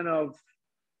really kind of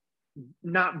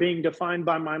not being defined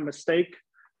by my mistake.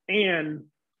 And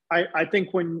I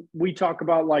think when we talk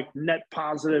about like net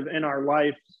positive in our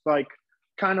life, like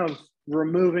kind of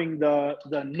removing the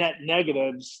net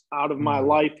negatives out of my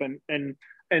life and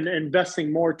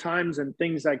investing more times in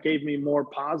things that gave me more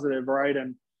positive, right?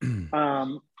 And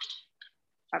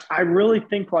I really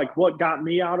think like what got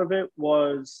me out of it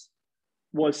was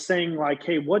saying like,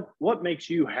 hey, what makes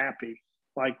you happy?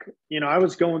 Like, you know, I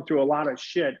was going through a lot of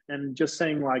shit and just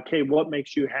saying like, hey, what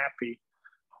makes you happy?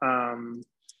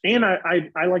 And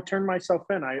I like turned myself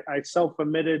in. I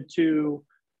self-admitted to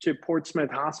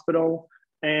Portsmouth Hospital.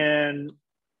 And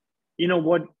you know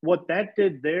what that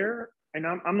did there, and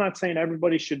I'm not saying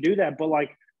everybody should do that, but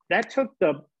like that took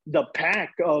the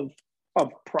pack of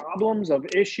problems, of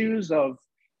issues, of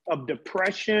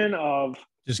depression, of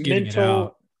just getting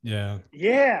mental, it out.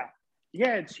 Yeah,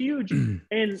 it's huge.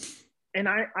 and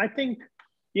I think,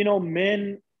 you know,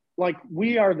 men, like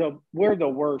we're the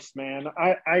worst, man.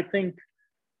 I think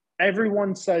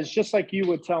everyone says, just like you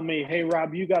would tell me, hey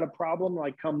Rob, you got a problem,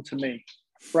 like come to me,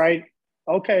 right?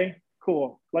 Okay,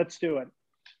 cool, let's do it.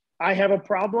 I have a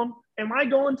problem, am I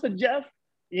going to Jeff?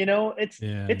 You know, it's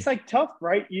like tough,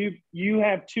 right? You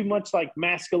have too much like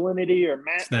masculinity or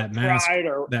that mask, pride,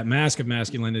 or that mask of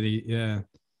masculinity. Yeah.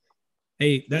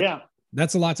 Hey,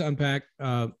 that's a lot to unpack.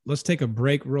 Let's take a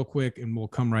break real quick and we'll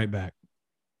come right back.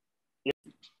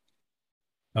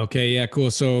 Okay. Yeah,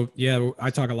 cool. So yeah, I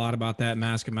talk a lot about that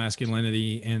mask of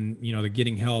masculinity and, you know, the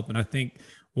getting help. And I think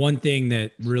one thing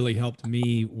that really helped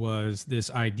me was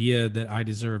this idea that I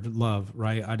deserved love,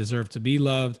 right? I deserve to be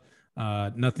loved.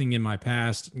 Nothing in my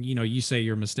past, you know, you say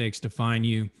your mistakes define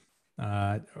you,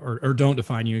 or don't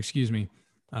define you, excuse me.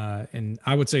 And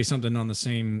I would say something on the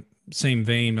same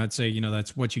vein. I'd say, you know,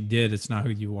 that's what you did. It's not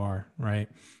who you are, right?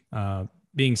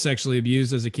 Being sexually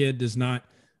abused as a kid does not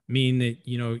mean that,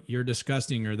 you know, you're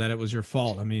disgusting or that it was your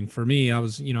fault. I mean, for me, I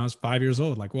was 5 years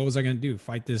old. Like, what was I going to do?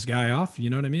 Fight this guy off? You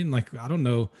know what I mean? Like, I don't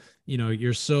know, you know,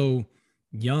 you're so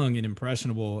young and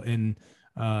impressionable, and,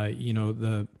 you know,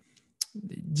 the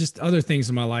just other things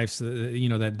in my life, you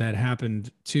know, that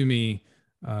happened to me.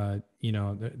 You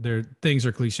know, things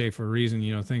are cliche for a reason.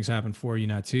 You know, things happen for you,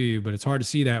 not to you, but it's hard to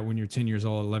see that when you're 10 years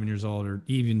old, 11 years old, or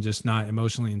even just not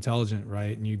emotionally intelligent,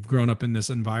 right? And you've grown up in this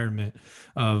environment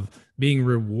of being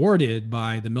rewarded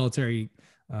by the military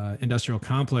industrial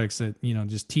complex that, you know,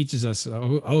 just teaches us,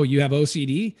 oh, you have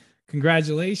OCD?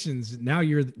 Congratulations. Now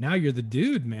you're the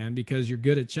dude, man, because you're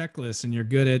good at checklists and you're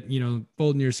good at, you know,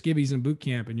 folding your skivvies in boot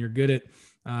camp, and you're good at,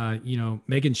 you know,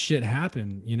 making shit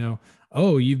happen, you know.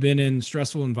 Oh, you've been in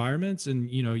stressful environments and,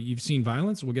 you know, you've seen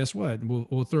violence. Well, guess what?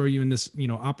 We'll throw you in this, you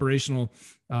know, operational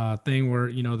thing where,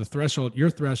 you know, your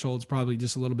threshold's probably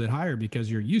just a little bit higher because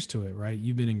you're used to it, right?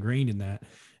 You've been ingrained in that.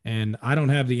 And I don't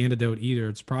have the antidote either.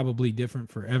 It's probably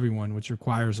different for everyone, which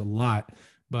requires a lot.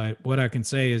 But what I can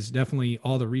say is definitely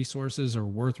all the resources are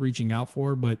worth reaching out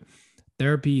for. But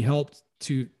therapy helped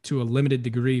to a limited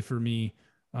degree for me.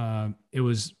 It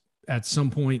was at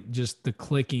some point just the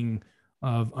clicking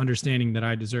of understanding that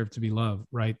I deserve to be loved,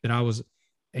 right? That I was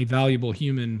a valuable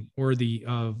human worthy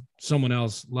of someone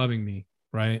else loving me,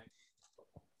 right?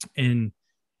 And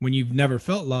when you've never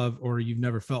felt love, or you've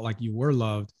never felt like you were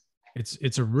loved,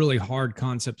 it's a really hard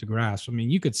concept to grasp. I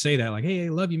mean, you could say that like, hey,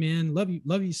 love you, man, love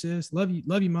you, sis, love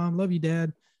you, mom, love you,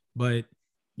 dad. But,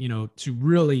 you know, to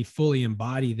really fully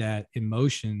embody that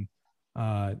emotion,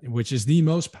 which is the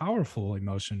most powerful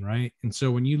emotion, right? And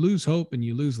so when you lose hope and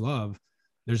you lose love,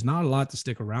 there's not a lot to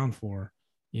stick around for,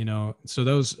 you know? So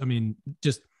those, I mean,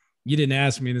 just you didn't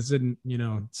ask me, this didn't,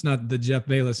 it's not the Jeff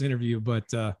Bayless interview,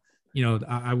 but,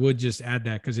 I would just add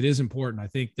that because it is important. I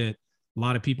think that a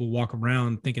lot of people walk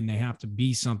around thinking they have to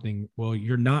be something. Well,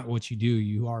 you're not what you do.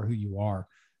 You are who you are.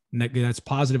 And that's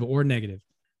positive or negative.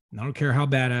 And I don't care how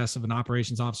badass of an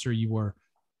operations officer you were.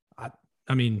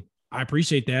 I mean, I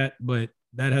appreciate that, but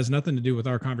that has nothing to do with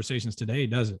our conversations today,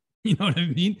 does it? You know what I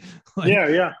mean? Like,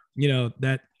 yeah.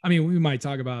 We might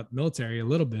talk about military a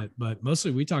little bit, but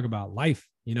mostly we talk about life,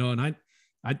 and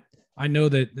I know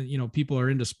that, people are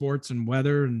into sports and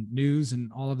weather and news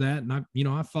and all of that. And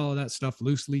I follow that stuff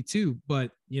loosely too,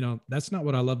 but that's not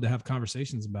what I love to have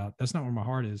conversations about. That's not where my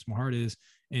heart is. My heart is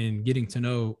in getting to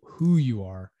know who you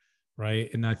are. Right.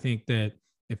 And I think that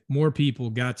if more people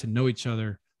got to know each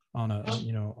other on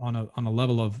a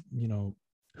level of,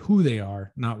 who they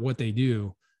are, not what they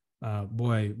do, I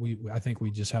think we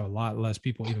just have a lot less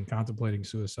people even contemplating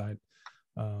suicide.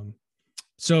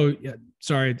 So yeah,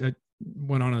 sorry, I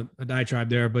went on a diatribe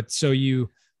there, but so you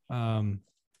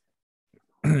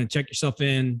check yourself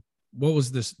in. What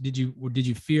was this? Did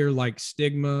you fear like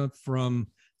stigma from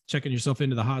checking yourself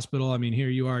into the hospital? I mean, here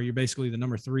you are, you're basically the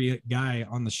number 3 guy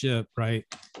on the ship, right?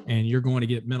 And you're going to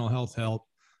get mental health help.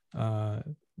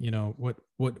 What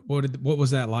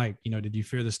was that like? Did you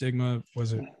fear the stigma?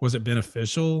 Was it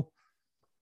beneficial?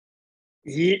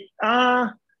 Yeah.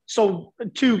 So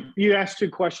you asked 2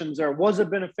 questions there. Was it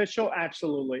beneficial?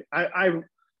 Absolutely.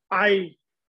 I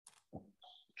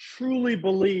truly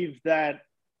believe that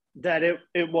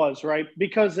it was, right?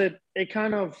 Because it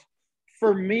kind of,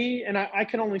 for me, and I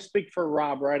can only speak for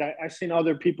Rob, right? I've seen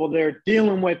other people there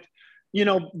dealing with,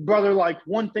 brother, like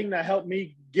one thing that helped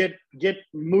me get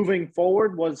moving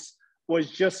forward was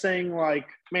just saying like,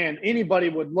 man, anybody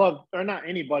would love, or not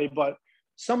anybody, but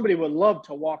somebody would love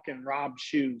to walk in Rob's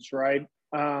shoes, right?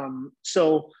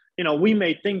 So, we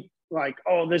may think like,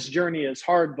 oh, this journey is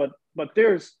hard, but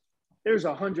there's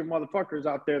 100 motherfuckers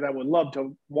out there that would love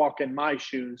to walk in my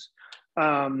shoes.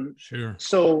 Sure.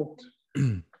 So,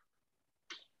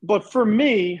 but for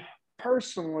me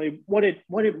personally, what it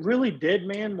really did,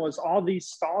 man, was all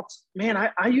these thoughts, man.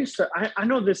 I used to, I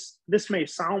know this may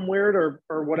sound weird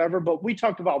or whatever, but we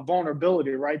talked about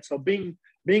vulnerability, right? So being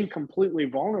completely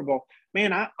vulnerable,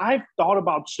 man, I've thought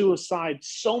about suicide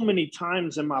so many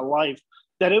times in my life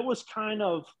that it was kind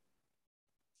of,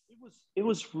 it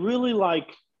was really like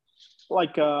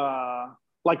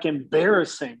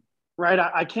embarrassing, right?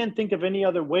 I can't think of any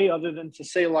other way other than to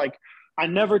say like, I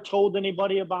never told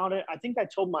anybody about it. I think I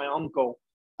told my uncle,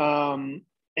 and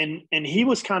he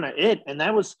was kind of it, and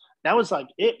that was like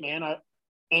it, man.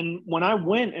 And when I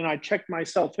went and I checked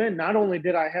myself in, not only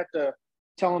did I have to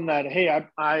tell him that, hey,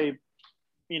 I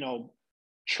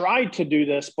tried to do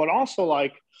this, but also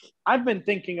like I've been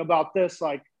thinking about this.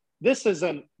 Like this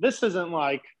isn't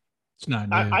like, it's not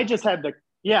new. I just had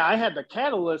I had the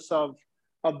catalyst of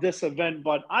this event,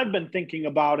 but I've been thinking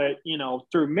about it,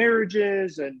 through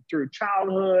marriages and through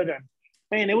childhood, and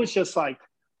man, it was just like,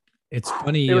 it's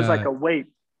funny. It was like a weight.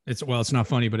 It's not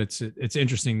funny, but it's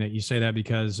interesting that you say that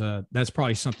because that's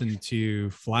probably something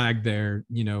to flag there,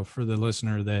 for the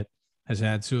listener that has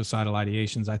had suicidal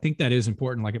ideations. I think that is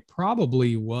important. Like it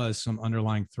probably was some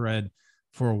underlying thread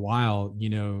for a while.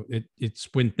 It's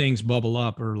when things bubble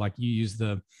up, or like you use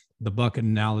the bucket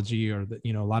analogy, or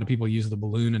a lot of people use the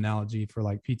balloon analogy for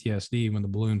like PTSD. When the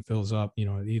balloon fills up,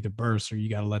 it either bursts or you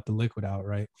got to let the liquid out.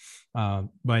 Right.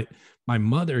 But my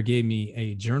mother gave me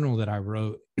a journal that I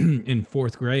wrote in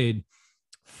 4th grade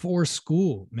for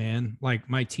school, man. Like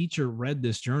my teacher read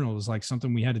this journal. It was like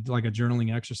something we had to do, like a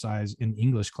journaling exercise in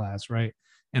English class. Right.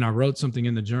 And I wrote something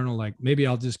in the journal, like, maybe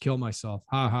I'll just kill myself.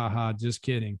 Ha ha ha. Just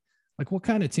kidding. Like what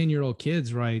kind of 10-year-old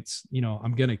kids writes,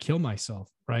 I'm going to kill myself.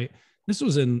 Right. This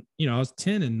was in, I was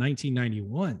 10 in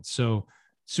 1991. So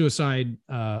suicide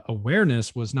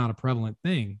awareness was not a prevalent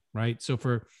thing. Right. So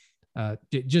for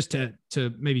just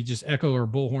to maybe just echo or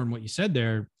bullhorn what you said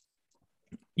there,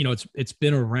 it's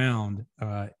been around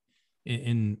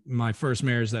in my first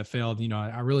marriage that failed.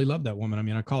 I really love that woman. I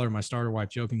mean, I call her my starter wife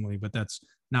jokingly, but that's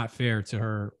not fair to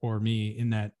her or me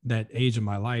in that age of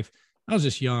my life. I was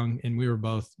just young and we were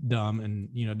both dumb and,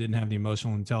 didn't have the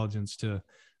emotional intelligence to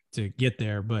get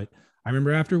there. But I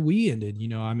remember after we ended,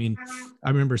 I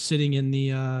remember sitting in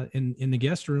the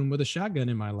guest room with a shotgun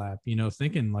in my lap,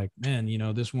 thinking like, man,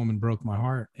 this woman broke my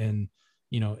heart, and,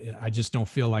 I just don't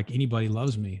feel like anybody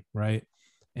loves me. Right.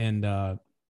 And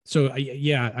so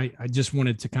I just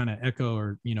wanted to kind of echo,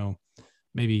 or,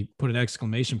 maybe put an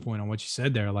exclamation point on what you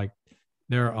said there. Like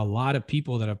there are a lot of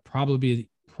people that have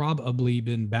probably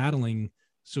been battling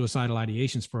suicidal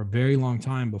ideations for a very long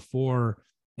time before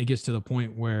it gets to the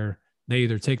point where they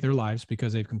either take their lives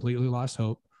because they've completely lost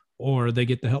hope, or they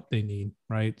get the help they need.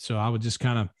 Right. So I would just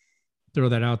kind of throw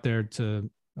that out there to,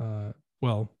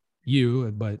 well,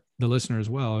 you, but the listener as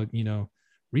well, you know,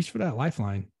 reach for that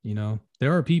lifeline. You know,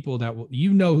 there are people that will,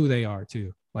 you know, who they are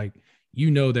too. Like,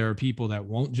 you know, there are people that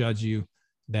won't judge you,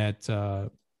 that,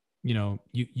 you know,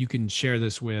 you can share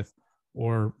this with,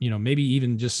 or, you know, maybe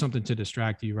even just something to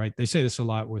distract you. Right. They say this a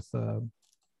lot with,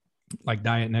 like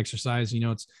diet and exercise, you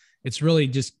know, it's really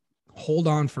just hold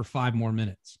on for 5 more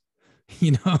minutes,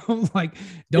 you know, like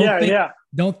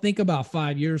don't think about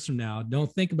 5 years from now. Don't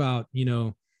think about, you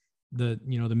know, the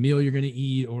meal you're going to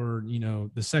eat, or, you know,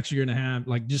 the sex you're going to have.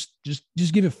 Like, just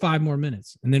give it 5 more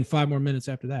minutes, and then 5 more minutes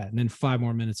after that, and then 5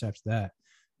 more minutes after that.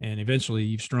 And eventually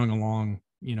you've strung along,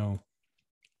 you know,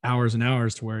 hours and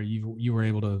hours to where you were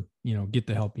able to, you know, get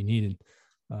the help you needed.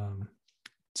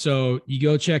 So you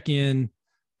go check in,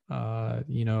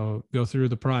 you know, go through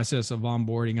the process of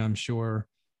onboarding, I'm sure.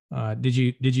 Did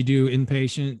you do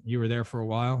inpatient? You were there for a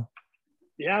while?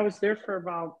 Yeah, I was there for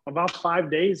about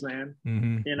 5 days, man.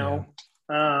 Mm-hmm. You know,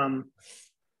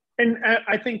 and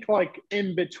I think like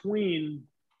in between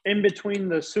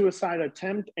the suicide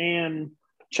attempt and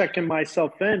checking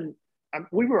myself in,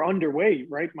 we were underway,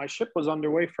 right? My ship was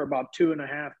underway for about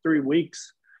 2.5, 3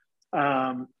 weeks.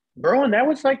 Bro, and that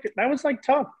was like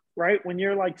tough, right? When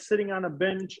you're like sitting on a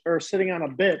bench or sitting on a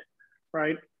bit,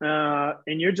 right?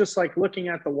 And you're just like looking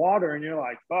at the water and you're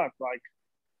like, fuck, like,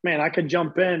 man, I could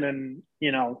jump in and,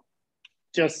 you know,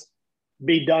 just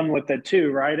be done with it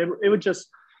too, right? It would just,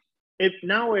 it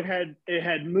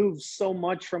had moved so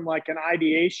much from like an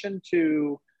ideation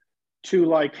to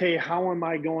like, hey, how am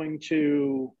I going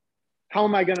to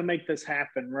make this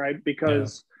happen, right?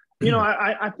 Because, you know,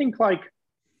 I think like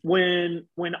when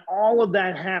all of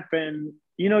that happened,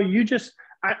 you know, you just,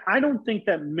 I don't think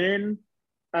that men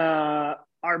are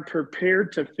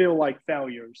prepared to feel like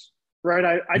failures,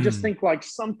 right? I just think like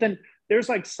there's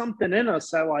like something in us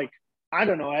that, like, I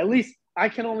don't know, at least I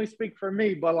can only speak for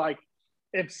me, but like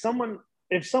if someone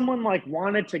like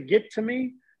wanted to get to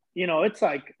me, you know, it's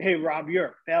like, hey, Rob, you're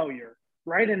a failure,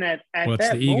 right? And at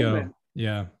that moment,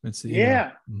 yeah, it's the yeah,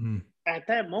 ego. Mm-hmm. At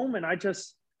that moment, I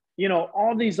just, you know,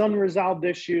 all these unresolved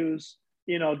issues,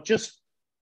 you know, just,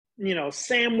 you know,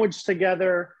 sandwiched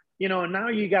together, you know, and now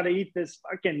you got to eat this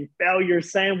fucking failure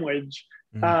sandwich.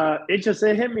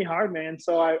 It hit me hard, man.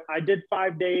 So I did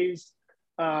 5 days.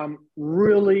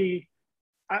 Really,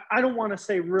 I don't want to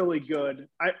say really good.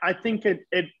 I think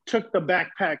it took the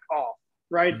backpack off,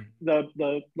 right?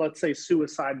 The let's say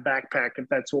suicide backpack, if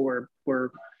that's what we're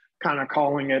kind of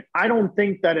calling it. I don't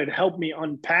think that it helped me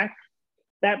unpack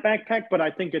that backpack, but I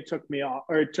think it took me off,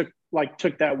 or it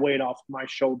took that weight off my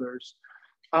shoulders.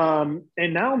 And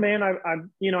now, man,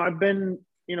 I've been,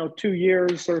 you know, 2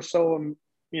 years or so,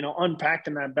 you know,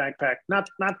 unpacking that backpack. Not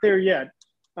there yet.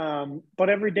 But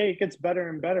every day it gets better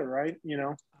and better, right? You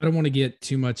know, I don't want to get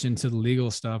too much into the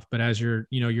legal stuff, but as you're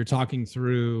talking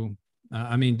through,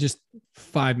 I mean, just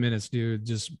 5 minutes, dude,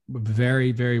 just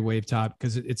very, very wave top.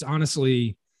 Cause it's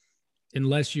honestly,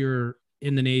 unless you're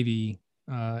in the Navy,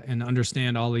 and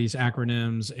understand all these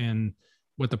acronyms and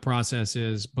what the process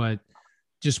is, but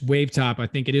just wave top, I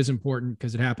think it is important,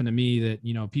 because it happened to me that,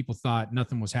 you know, people thought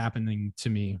nothing was happening to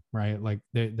me, right? Like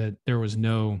that there was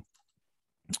no,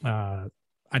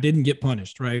 I didn't get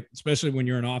punished, right? Especially when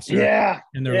you're an officer,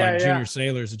 and they're like junior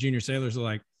sailors. The junior sailors are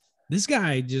like, this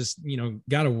guy just, you know,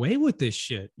 got away with this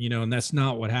shit, you know, and that's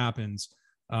not what happens.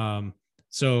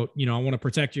 So, you know, I want to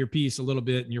protect your peace a little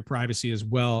bit and your privacy as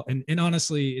well. And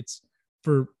honestly, it's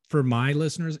for my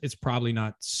listeners, it's probably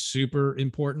not super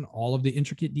important, all of the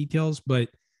intricate details, but,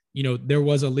 you know, there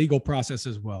was a legal process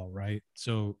as well, right?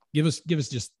 So give us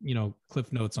just, you know,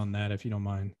 cliff notes on that, if you don't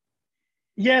mind.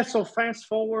 Yeah. So fast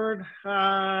forward,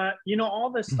 you know,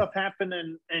 all this stuff happened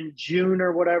in June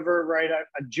or whatever, right?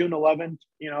 June 11th,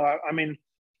 you know, I mean,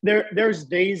 there's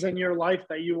days in your life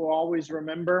that you will always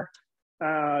remember.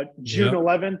 June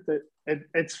 11th,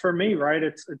 it's for me, right?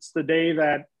 It's the day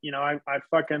that, you know, I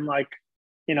fucking like,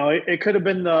 you know, it could have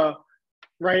been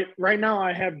right now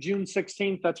I have June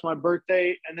 16th. That's my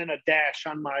birthday. And then a dash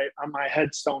on my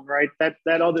headstone, right?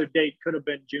 That other date could have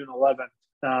been June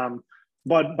 11th.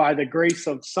 But by the grace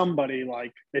of somebody,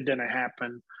 like, it didn't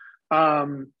happen.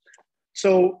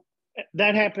 So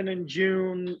that happened in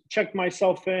June. Checked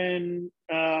myself in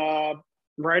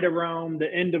right around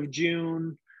the end of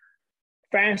June.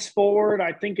 Fast forward,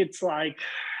 I think it's like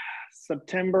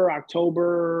September,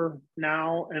 October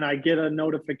now, and I get a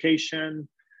notification.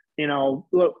 You know,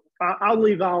 look, I'll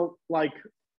leave out, like,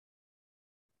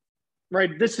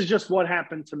 right, this is just what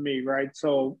happened to me, right?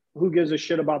 So who gives a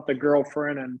shit about the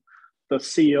girlfriend and the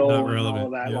CO and all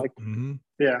of that? Yep. Like, mm-hmm.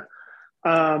 yeah.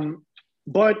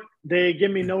 but they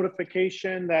give me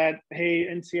notification that, hey,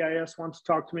 NCIS wants to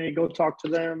talk to me, go talk to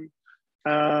them.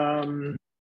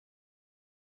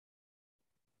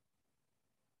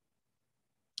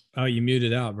 Oh, you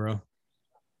muted out, bro.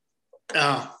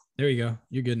 Oh, there you go.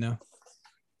 You're good now.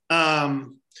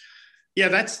 Yeah,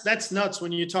 that's nuts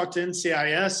when you talk to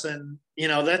NCIS, and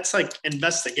that's like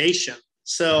investigation.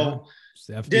 So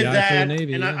did that,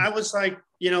 Navy, and I was like,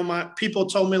 my people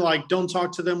told me like, don't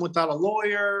talk to them without a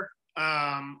lawyer.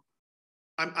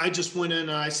 I just went in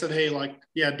and I said, hey, like,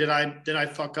 yeah, did I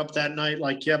fuck up that night?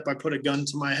 Like, yep, I put a gun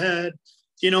to my head,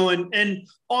 and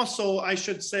also I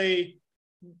should say,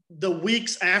 the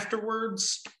weeks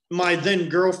afterwards, my then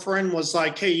girlfriend was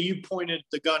like, hey, you pointed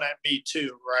the gun at me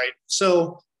too, right?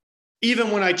 So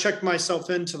even when I checked myself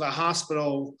into the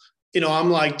hospital, I'm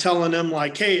like telling them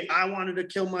like, hey, I wanted to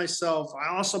kill myself.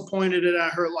 I also pointed it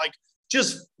at her, like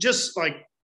just like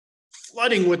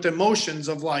flooding with emotions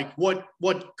of like what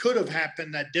could have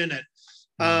happened that didn't.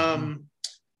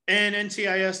 And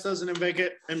NCIS does an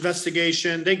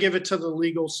investigation. They give it to the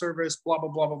legal service, blah, blah,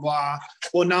 blah, blah, blah.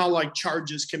 Well, now like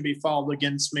charges can be filed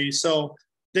against me. So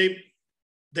they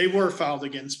were filed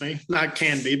against me. Not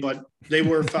can be, but they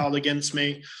were filed against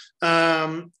me.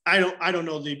 I don't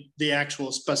know the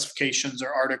actual specifications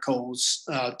or articles,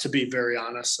 to be very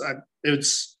honest.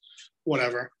 It's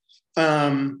whatever.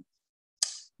 But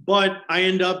I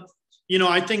end up,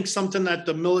 I think something that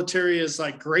the military is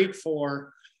like great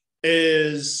for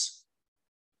is,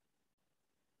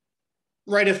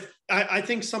 right, if I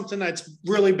think something that's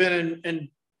really been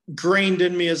ingrained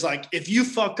in me is like, if you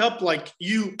fuck up, like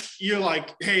you're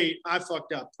like, hey, I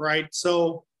fucked up, right?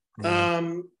 So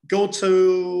go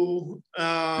to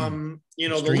the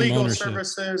legal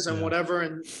services and whatever,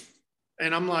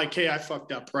 and I'm like, hey, I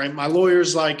fucked up, right? My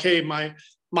lawyer's like, hey,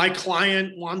 my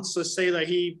client wants to say that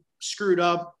he screwed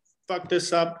up, fucked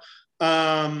this up.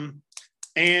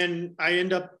 And I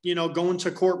end up, going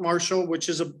to court martial, which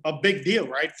is a big deal,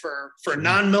 right? For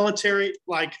non-military,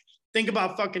 like think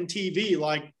about fucking TV,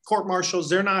 like court martials,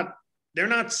 they're not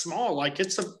small. Like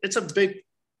it's a big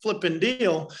flipping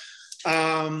deal.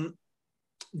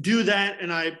 Do that.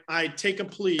 And I take a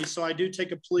plea. So I do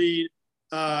take a plea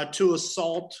to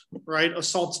assault, right?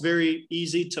 Assault's very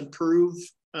easy to prove.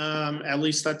 At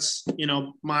least that's,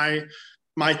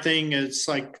 my thing is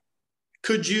like,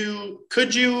 could you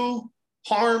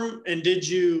harm, and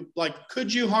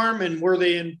could you harm, and were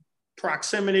they in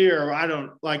proximity, or I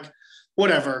don't, like,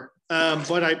 whatever.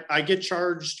 But I get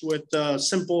charged with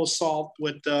simple assault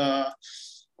with a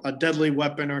deadly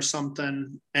weapon or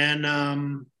something. And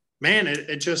man,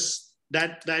 it just,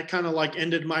 that kind of like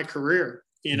ended my career,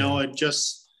 it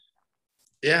just,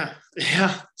 yeah.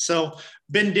 So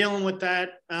been dealing with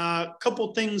that.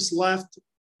 Couple things left,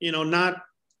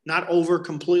 not over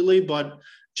completely, but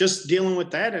just dealing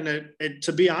with that. And it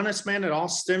to be honest, man, it all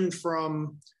stemmed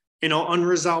from,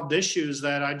 unresolved issues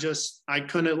that I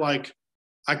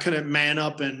couldn't man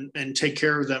up and take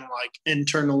care of them like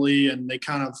internally. And they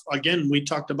kind of, again, we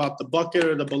talked about the bucket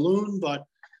or the balloon, but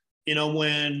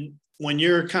when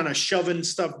you're kind of shoving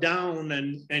stuff down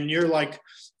and you're like,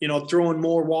 throwing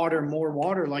more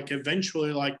water, like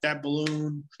eventually like that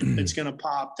balloon, it's going to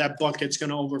pop, that bucket's going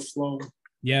to overflow.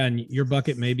 Yeah. And your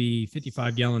bucket may be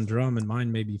 55-gallon drum and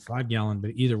mine may be 5-gallon,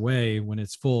 but either way, when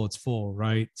it's full,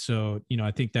 right? So, I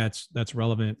think that's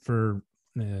relevant for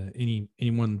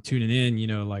anyone tuning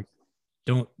in, like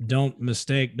don't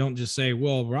mistake, don't just say,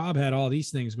 well, Rob had all these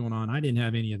things going on. I didn't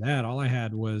have any of that. All I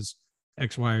had was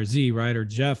X, Y, or Z, right? Or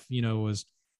Jeff, was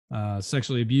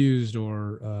sexually abused,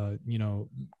 or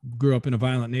grew up in a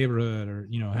violent neighborhood, or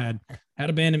had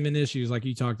abandonment issues like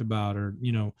you talked about, or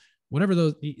whatever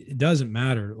those, it doesn't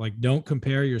matter. Like, don't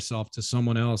compare yourself to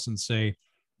someone else and say,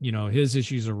 his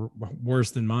issues are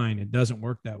worse than mine. It doesn't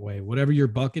work that way. Whatever your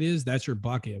bucket is, that's your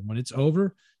bucket. When it's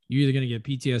over, you're either going to get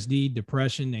PTSD,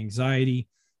 depression, anxiety.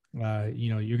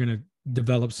 You're going to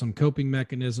develop some coping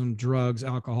mechanism, drugs,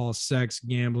 alcohol, sex,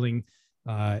 gambling.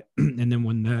 And then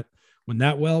when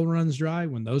that well runs dry,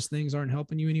 when those things aren't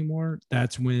helping you anymore,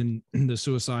 that's when the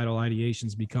suicidal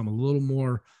ideations become a little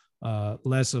more,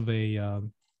 less of a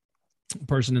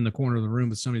person in the corner of the room,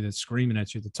 but somebody that's screaming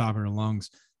at you at the top of their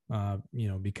lungs,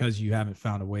 because you haven't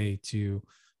found a way to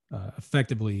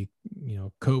effectively,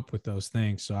 cope with those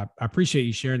things. So I appreciate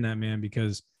you sharing that, man,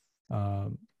 because I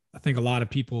think a lot of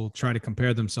people try to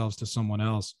compare themselves to someone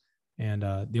else. And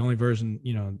the only version,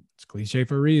 it's cliche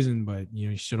for a reason, but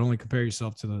you should only compare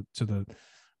yourself to the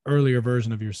earlier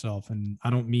version of yourself. And I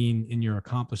don't mean in your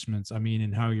accomplishments. I mean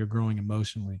in how you're growing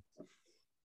emotionally.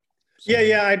 So.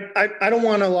 Yeah. I don't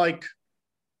want to like,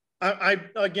 I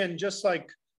again, just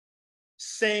like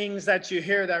sayings that you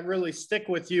hear that really stick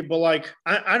with you, but like,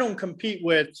 I don't compete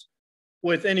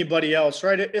with anybody else,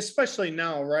 right? Especially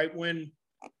now, right? When,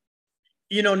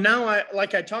 now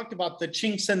I talked about the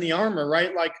chinks in the armor,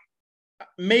 right? Like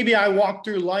maybe I walk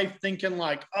through life thinking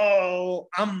like, oh,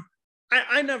 I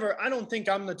don't think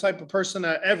I'm the type of person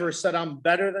that ever said I'm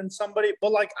better than somebody,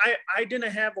 but like, I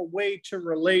didn't have a way to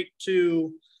relate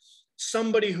to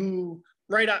somebody who,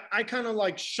 right. I kind of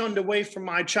like shunned away from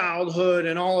my childhood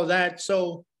and all of that.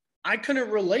 So I couldn't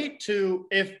relate to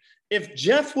if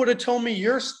Jeff would have told me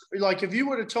if you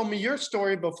would have told me your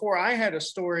story before I had a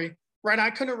story, right?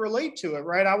 I couldn't relate to it,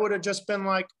 right? I would have just been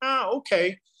like,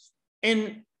 okay.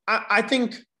 And I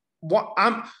think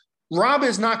Rob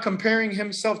is not comparing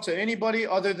himself to anybody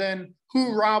other than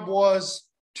who Rob was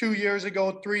 2 years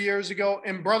ago, 3 years ago.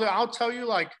 And brother, I'll tell you,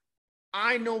 like,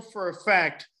 I know for a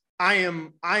fact I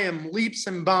am leaps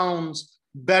and bounds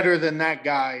better than that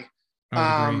guy.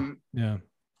 Yeah. And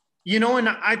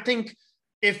I think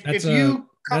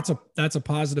that's a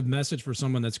positive message for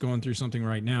someone that's going through something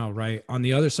right now, right? On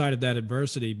the other side of that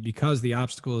adversity, because the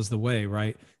obstacle is the way,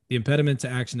 right? The impediment to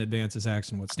action advances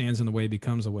action. What stands in the way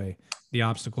becomes a way. The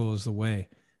obstacle is the way.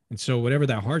 And so whatever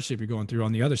that hardship you're going through,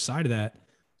 on the other side of that,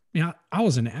 I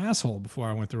was an asshole before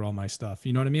I went through all my stuff.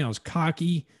 You know what I mean? I was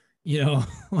cocky,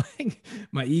 like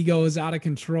my ego was out of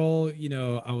control.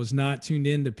 I was not tuned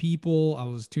into people. I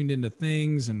was tuned into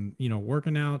things and,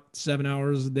 working out 7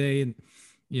 hours a day. And,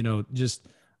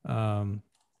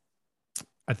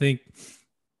 I think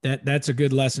that's a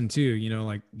good lesson too.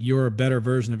 Like you're a better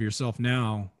version of yourself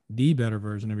now, the better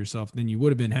version of yourself than you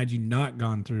would have been had you not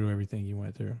gone through everything you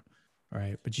went through.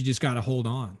 Right. But you just got to hold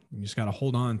on. You just got to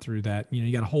hold on through that.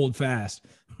 You got to hold fast,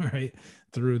 right?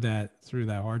 Through that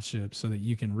hardship so that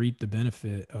you can reap the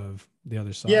benefit of the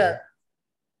other side. Yeah.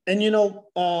 And,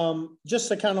 just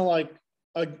to kind of like,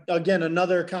 again,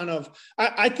 another kind of,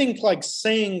 I think like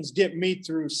sayings get me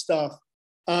through stuff.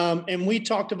 And we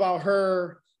talked about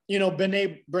her,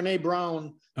 Brene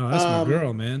Brown. Oh, that's my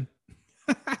girl, man.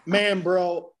 Man,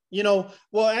 bro,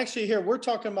 well, actually here, we're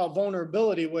talking about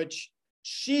vulnerability, which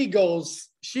she goes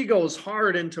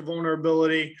hard into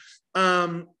vulnerability.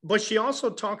 But she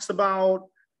also talks about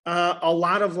a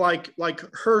lot of like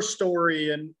her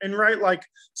story and right, like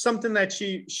something that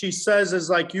she says is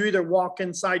like, you either walk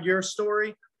inside your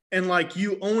story and like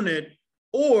you own it,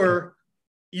 or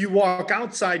you walk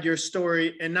outside your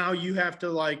story and now you have to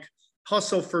like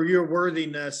hustle for your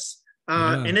worthiness.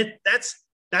 And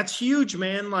that's huge,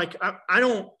 man. Like I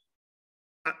don't,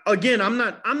 again, I'm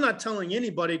not telling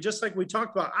anybody, just like we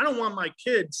talked about, I don't want my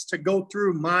kids to go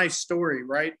through my story,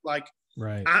 right? Like,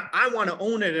 right. I want to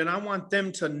own it, and I want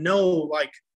them to know,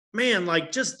 like, man,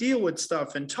 like just deal with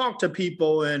stuff and talk to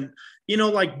people and,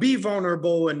 like be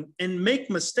vulnerable and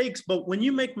make mistakes. But when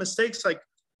you make mistakes, like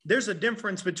there's a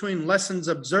difference between lessons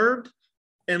observed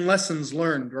and lessons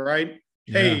learned, right?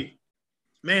 Yeah. Hey,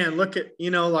 man, look at,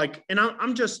 like, and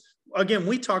I'm just, again,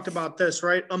 we talked about this,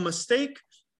 right? A mistake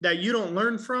that you don't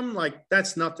learn from, like,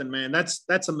 that's nothing, man.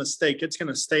 That's a mistake. It's going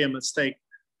to stay a mistake,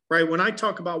 right? When I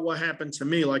talk about what happened to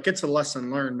me, like it's a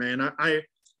lesson learned, man.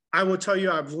 I will tell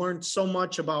you, I've learned so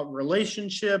much about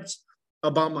relationships,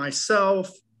 about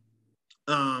myself,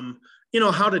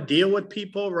 how to deal with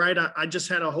people, right? I just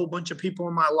had a whole bunch of people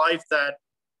in my life that,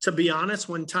 to be honest,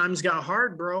 when times got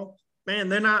hard, bro,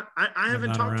 man, I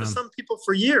haven't talked to some people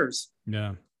for years.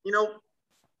 Yeah.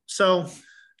 So,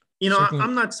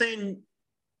 I'm not saying,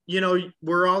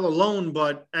 we're all alone,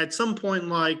 but at some point,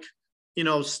 like,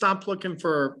 stop looking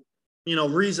for,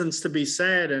 reasons to be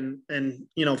sad and,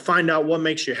 find out what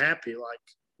makes you happy. Like,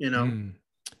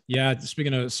 Yeah.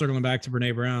 Speaking of circling back to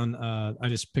Brene Brown, I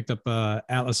just picked up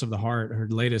Atlas of the Heart, her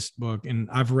latest book, and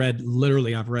I've read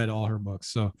all her books.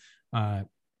 So I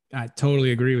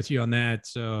totally agree with you on that.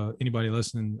 So anybody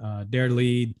listening, Dare to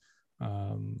Lead,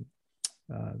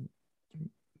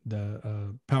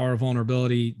 the Power of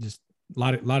Vulnerability, just a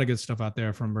lot of good stuff out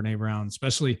there from Brene Brown,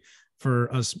 especially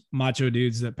for us macho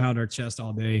dudes that pound our chest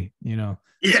all day. Yeah,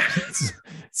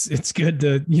 it's good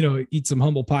to, eat some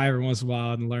humble pie every once in a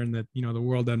while and learn that, the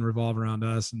world doesn't revolve around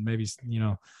us, and maybe,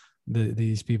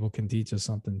 these people can teach us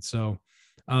something. So,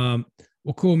 well,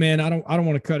 cool, man. I don't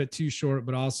want to cut it too short,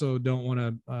 but also don't want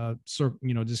to,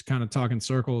 just kind of talk in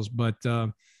circles, but,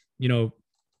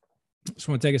 just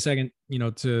want to take a second,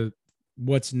 to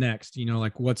what's next,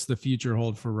 like what's the future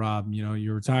hold for Rob?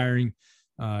 You're retiring,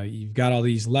 you've got all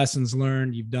these lessons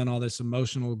learned, you've done all this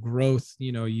emotional growth,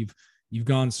 you've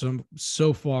gone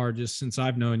so far just since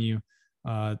I've known you.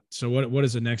 So what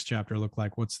does the next chapter look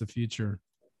like? What's the future?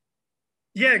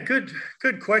 Yeah, good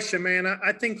question, man.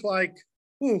 I think like,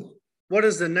 what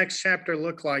does the next chapter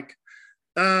look like?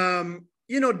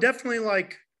 definitely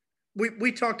like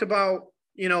we talked about,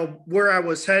 where I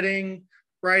was heading,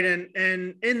 right?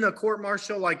 And in the court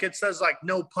martial, like it says like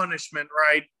no punishment,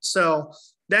 right? So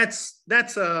that's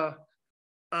a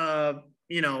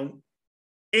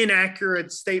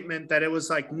inaccurate statement that it was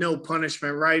like no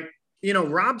punishment, right?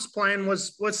 Rob's plan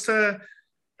was to,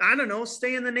 I don't know,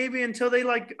 stay in the Navy until they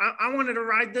like, I wanted to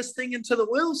ride this thing until the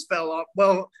wheels fell off.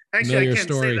 Well, actually, Familiar I can't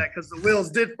story. say that because the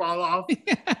wheels did fall off.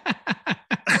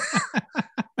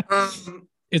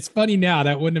 It's funny now.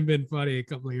 That wouldn't have been funny a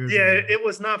couple of years ago. Yeah, it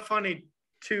was not funny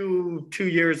two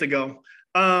years ago.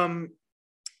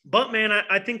 But man,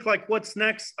 I think like what's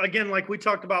next, again, like we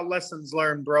talked about lessons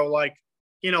learned, bro, like,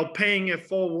 paying it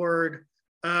forward.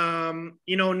 Now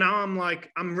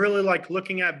I'm really like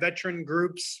looking at veteran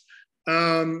groups,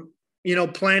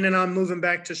 planning on moving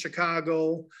back to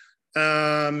Chicago,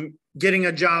 getting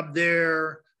a job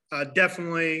there,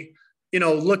 definitely,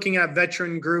 looking at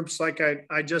veteran groups, like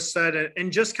I just said,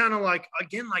 and just kind of like,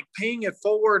 again, like paying it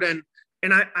forward. And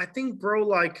I think, bro,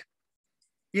 like,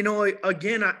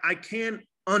 again, I can't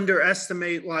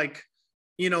underestimate, like,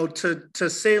 to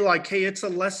say like, hey, it's a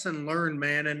lesson learned,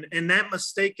 man. And that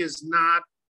mistake is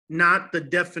not the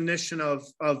definition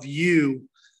of you.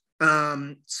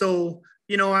 So,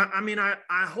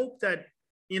 I hope that,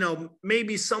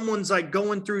 maybe someone's like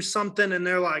going through something and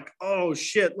they're like, oh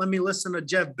shit, let me listen to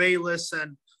Jeff Bayless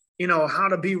and, how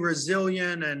to be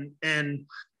resilient. And,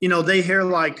 they hear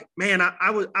like, man,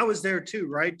 I was there too.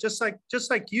 Right. Just like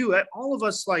you, all of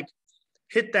us like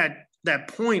hit that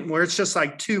point where it's just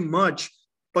like too much,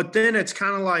 but then it's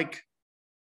kind of like,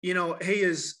 hey,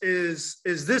 is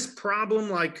this problem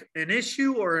like an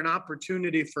issue or an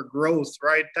opportunity for growth?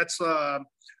 Right. That's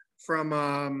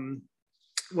from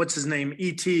what's his name?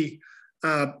 E.T.,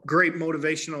 great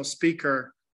motivational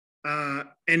speaker.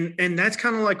 And that's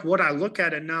kind of like what I look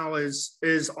at it now is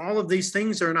all of these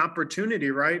things are an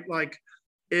opportunity, right? Like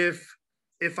if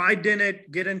I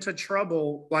didn't get into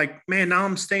trouble, like, man, now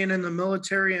I'm staying in the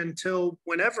military until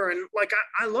whenever. And like,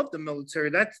 I love the military.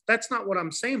 That's not what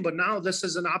I'm saying, but now this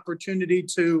is an opportunity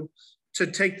to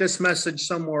take this message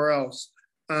somewhere else.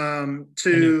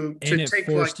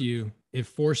 It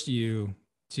forced you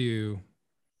to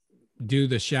do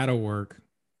the shadow work,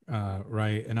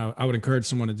 right? And I would encourage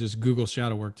someone to just Google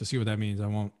shadow work to see what that means. I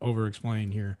won't over explain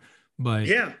here, but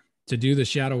yeah, to do the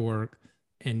shadow work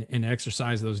and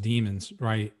exercise those demons,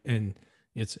 right? And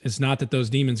it's not that those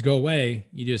demons go away.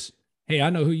 You just, hey, I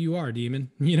know who you are, demon.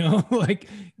 Like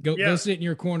go sit in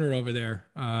your corner over there.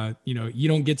 You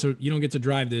don't get to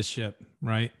drive this ship,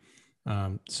 right?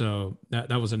 So that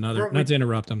was another. Not to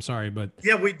interrupt. I'm sorry, but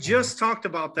yeah, we just talked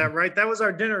about that, right? That was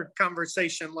our dinner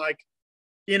conversation. Like,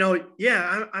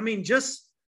 just,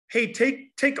 hey,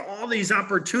 take all these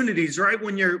opportunities, right?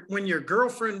 When your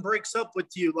girlfriend breaks up with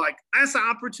you, like that's an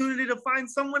opportunity to find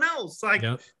someone else. Like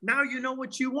now you know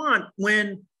what you want.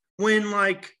 When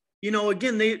like,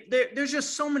 again, there's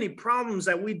just so many problems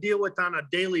that we deal with on a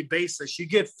daily basis. You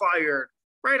get fired,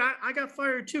 right? I got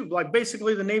fired too. Like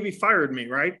basically the Navy fired me,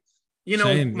 right?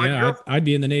 Same. I'd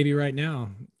be in the Navy right now,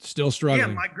 still struggling.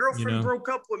 Yeah, my girlfriend broke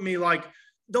up with me. Like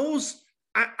those,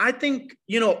 I think,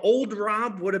 old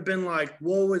Rob would have been like,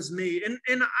 woe is me.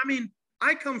 And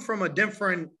I come from a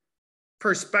different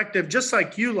perspective, just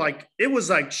like you. Like it was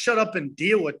like, shut up and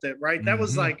deal with it, right? That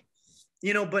was like,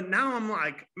 but now I'm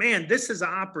like, man, this is an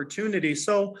opportunity.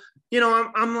 So,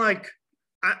 I'm like,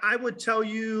 I would tell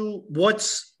you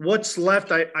what's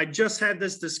left. I just had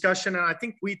this discussion and I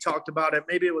think we talked about it.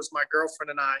 Maybe it was my girlfriend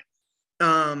and I.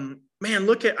 Man,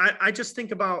 I just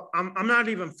think about, I'm not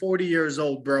even 40 years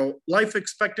old, bro. Life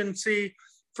expectancy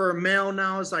for a male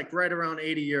now is like right around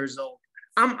 80 years old.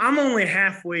 I'm only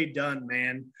halfway done,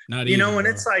 man. Not even, and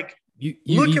bro. it's like, you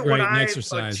look at what I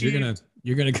exercise. Achieved.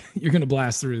 You're gonna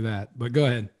blast through that. But go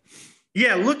ahead.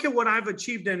 Yeah, look at what I've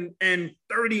achieved in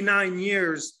 39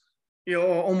 years.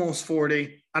 Almost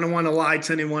 40. I don't want to lie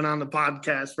to anyone on the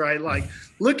podcast, right? Like,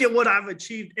 look at what I've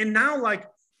achieved. And now, like,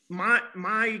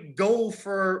 my goal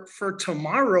for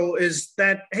tomorrow is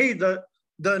that, hey, the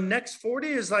next 40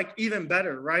 is like even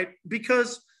better, right?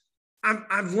 Because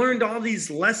I've learned all these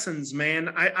lessons,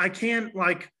 man. I can't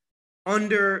like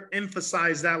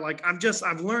underemphasize that. Like,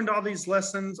 I've learned all these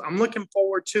lessons. I'm looking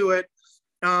forward to it.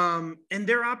 And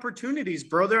they're opportunities,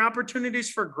 bro. They're opportunities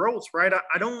for growth, right?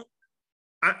 I don't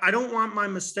want my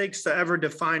mistakes to ever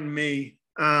define me.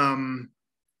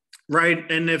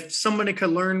 Right. And if somebody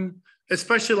could learn,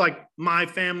 especially like my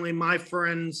family, my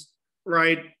friends,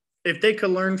 right? If they could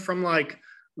learn from like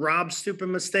Rob's stupid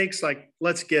mistakes, like,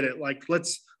 let's get it. Like,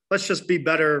 let's just be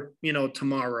better,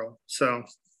 tomorrow. So.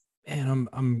 Man,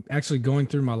 I'm actually going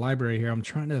through my library here. I'm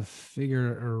trying to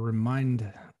figure or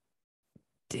remind.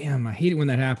 Damn, I hate it when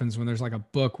that happens, when there's like a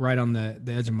book right on the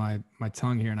edge of my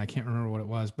tongue here and I can't remember what it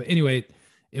was. But anyway,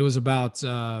 it was about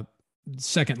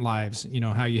second lives, you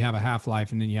know, how you have a half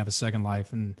life and then you have a second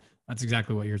life. And that's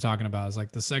exactly what you're talking about. Is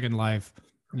like the second life,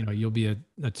 you know, you'll be a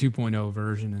 2.0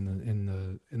 version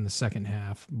in the second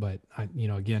half. But I, you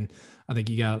know, again, I think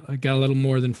you got a little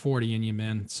more than 40 in you,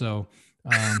 man. So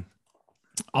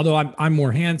although I'm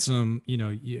more handsome, you know,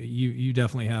 you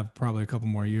definitely have probably a couple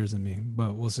more years than me,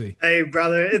 but we'll see. Hey,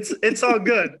 brother, it's all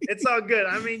good. It's all good.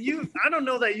 I mean, I don't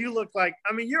know that you look like,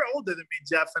 I mean, you're older than me,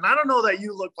 Jeff, and I don't know that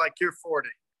you look like you're 40.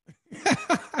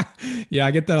 Yeah,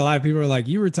 I get that a lot. Of people are like,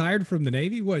 "You retired from the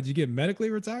Navy? What, did you get medically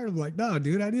retired?" I'm like, "No,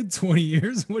 dude, I did 20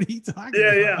 years. What are you talking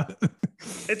Yeah, yeah. about?"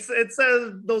 It's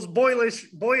those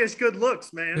boyish good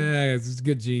looks, man. Yeah, it's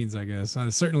good genes, I guess.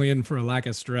 Certainly in for a lack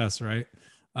of stress, right?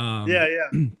 Yeah, Um, yeah.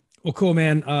 well, cool,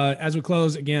 man. As we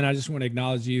close, again, I just want to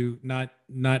acknowledge you, not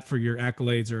for your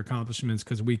accolades or accomplishments,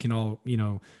 because we can all, you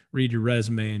know, read your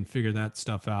resume and figure that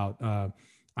stuff out.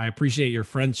 I appreciate your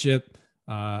friendship.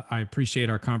 I appreciate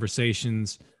our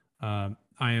conversations. I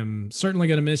am certainly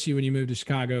going to miss you when you move to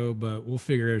Chicago, but we'll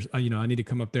figure. You know, I need to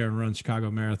come up there and run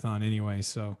Chicago Marathon anyway.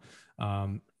 So,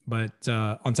 but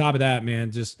on top of that,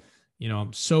 man, just, you know,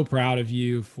 I'm so proud of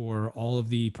you for all of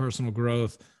the personal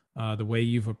growth, the way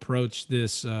you've approached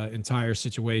this entire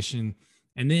situation.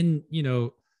 And then, you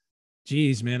know,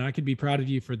 geez, man, I could be proud of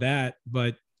you for that,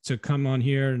 but to come on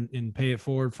here and pay it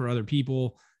forward for other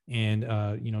people, and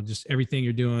you know, just everything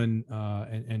you're doing,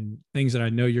 and things that I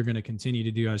know you're going to continue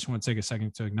to do. I just want to take a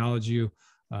second to acknowledge you.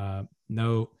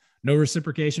 No, no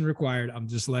reciprocation required. I'm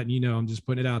just letting you know. I'm just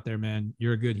putting it out there, man.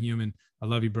 You're a good human. I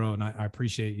love you, bro, and I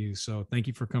appreciate you. So thank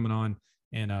you for coming on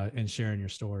and sharing your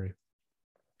story.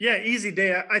 Yeah, easy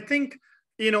day. I think,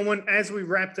 you know, as we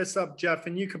wrap this up, Jeff,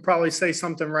 and you could probably say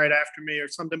something right after me or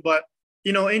something, but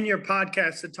you know, in your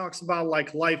podcast, it talks about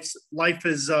like life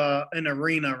is an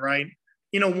arena, right?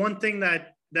 You know, one thing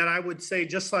that I would say,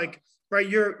 just like, right,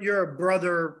 you're a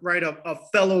brother, right, a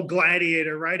fellow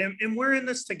gladiator, right? And we're in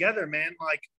this together, man.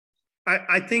 Like,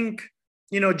 I think,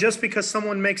 you know, just because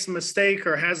someone makes a mistake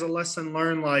or has a lesson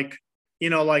learned, like, you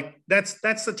know, like that's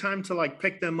the time to like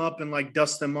pick them up and like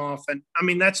dust them off. And I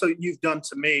mean, that's what you've done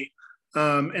to me.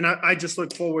 And I just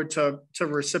look forward to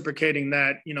reciprocating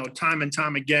that, you know, time and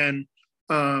time again,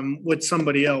 with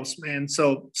somebody else, man.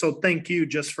 So thank you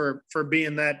just for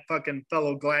being that fucking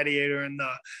fellow gladiator in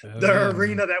Oh the yeah,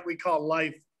 arena man. that we call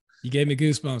life. You gave me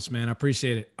goosebumps, man. I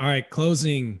appreciate it. All right,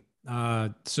 closing.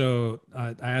 I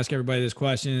ask everybody this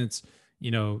question. It's,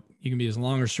 you know, you can be as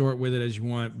long or short with it as you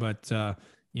want, but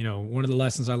you know, one of the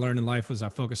lessons I learned in life was I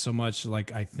focused so much,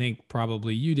 like I think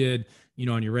probably you did, you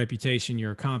know, on your reputation,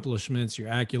 your accomplishments, your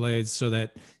accolades, so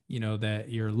that, you know, that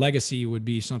your legacy would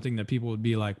be something that people would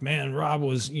be like, man, Rob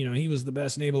was, you know, he was the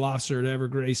best naval officer to ever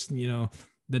grace, you know,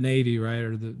 the Navy, right,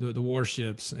 or the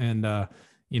warships, and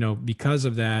you know, because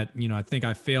of that, you know, I think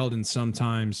I failed in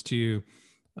sometimes to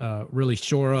really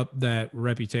shore up that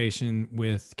reputation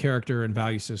with character and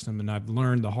value system. And I've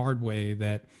learned the hard way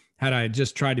that had I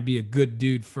just tried to be a good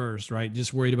dude first, right,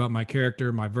 just worried about my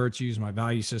character, my virtues, my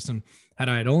value system, had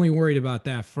I had only worried about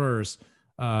that first,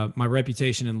 my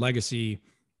reputation and legacy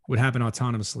would happen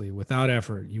autonomously without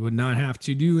effort. You would not have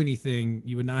to do anything.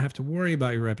 You would not have to worry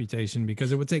about your reputation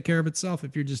because it would take care of itself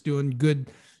if you're just doing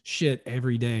good shit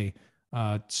every day.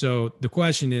 So the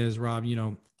question is, Rob, you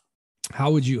know, how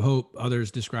would you hope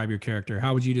others describe your character?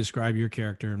 How would you describe your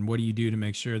character, and what do you do to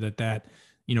make sure that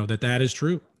you know, that is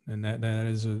true, and that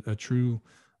is a true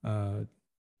uh,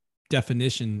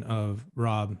 definition of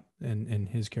Rob and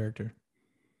his character?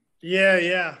 Yeah,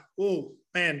 yeah. Oh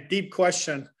man, deep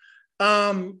question.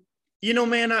 Um, you know,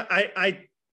 man, I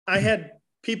had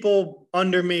people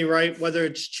under me, right? Whether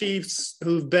it's chiefs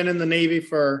who've been in the Navy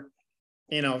for,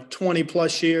 you know, 20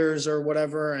 plus years or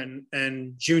whatever,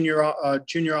 and junior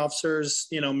officers,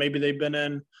 you know, maybe they've been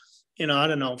in, you know, I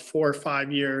don't know, 4 or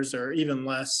 5 years or even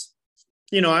less.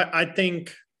 You know, I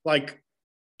think like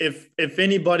if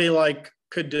anybody like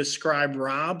could describe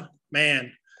Rob,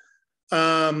 man,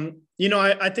 you know,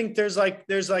 I think there's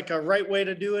like a right way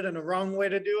to do it and a wrong way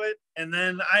to do it. And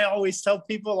then I always tell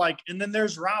people like, and then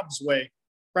there's Rob's way,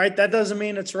 right? That doesn't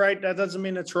mean it's right. That doesn't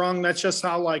mean it's wrong. That's just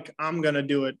how like I'm gonna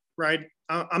do it, right?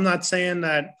 I'm not saying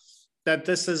that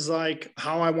this is like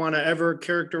how I want to ever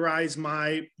characterize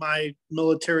my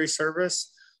military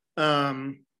service.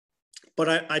 But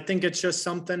I think it's just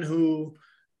something who,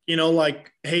 you know,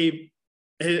 like, hey,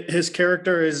 his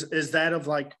character is that of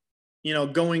like, you know,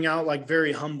 going out like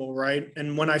very humble, right?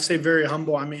 And when I say very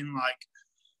humble, I mean like,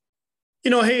 you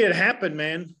know, hey, it happened,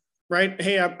 man. right?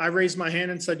 Hey, I raised my hand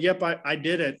and said, yep, I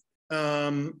did it.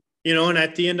 And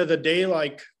at the end of the day,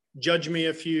 like, judge me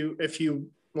if you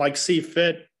like see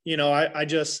fit. I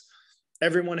just,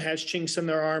 everyone has chinks in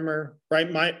their armor,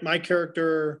 right? My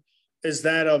character is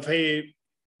that of, hey,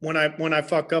 when I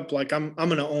fuck up, like I'm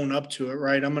going to own up to it,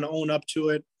 right? I'm going to own up to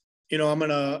it. I'm going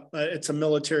to, it's a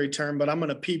military term, but I'm going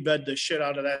to pee-bed the shit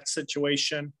out of that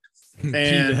situation.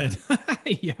 And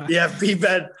yeah,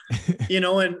 pee-bed,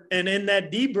 and in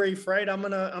that debrief, right, I'm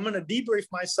going to debrief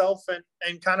myself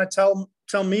and kind of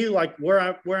tell me like where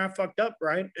I fucked up.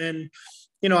 Right. And,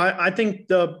 I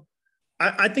think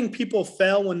I think people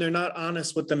fail when they're not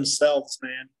honest with themselves,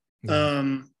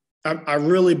 man. I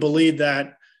really believe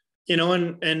that,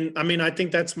 and I mean, I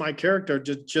think that's my character,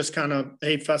 just kind of,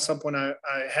 hey, fess up when I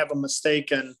have a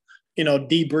mistake and,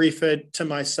 debrief it to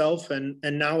myself. And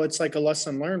now it's like a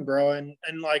lesson learned, bro.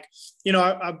 And like,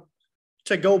 I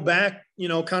to go back,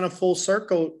 kind of full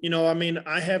circle, I mean,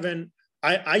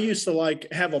 I used to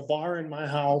like have a bar in my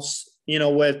house,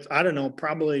 with, I don't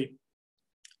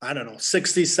know,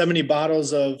 60, 70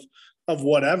 bottles of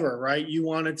whatever, right? You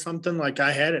wanted something, like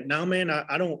I had it. Now, man,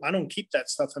 I don't keep that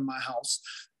stuff in my house.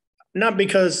 Not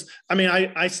because, I mean,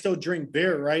 I still drink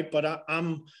beer, right? But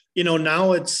I'm,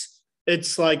 now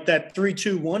it's like that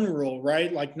 3-2-1 rule,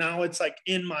 right? Like now it's like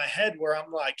in my head where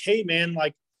I'm like, hey man,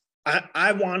 like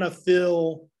I want to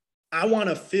feel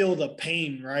the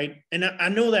pain, right? And I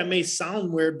know that may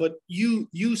sound weird, but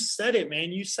you said it,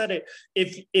 man. You said it.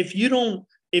 If you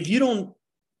don't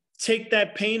take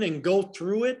that pain and go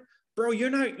through it, bro, you're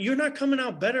not coming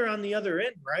out better on the other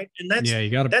end, right? And that's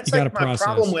like my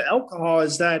problem with alcohol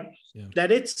is that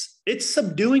it's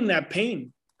subduing that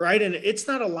pain, right? And it's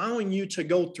not allowing you to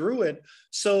go through it.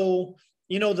 So,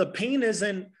 the pain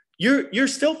isn't, you're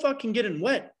still fucking getting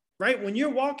wet, right? When you're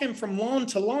walking from lawn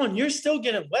to lawn, you're still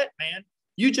getting wet, man.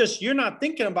 You're not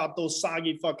thinking about those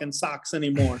soggy fucking socks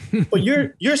anymore, but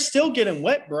you're still getting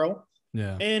wet, bro.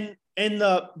 Yeah. And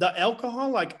the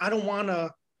alcohol, like, I don't want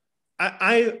to,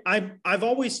 I've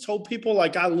always told people,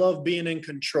 like, I love being in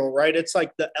control, right? It's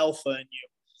like the alpha in you.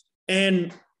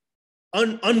 And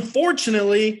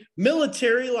unfortunately,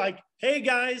 military, like, hey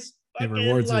guys,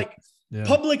 fucking, like,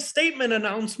 public statement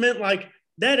announcement, like,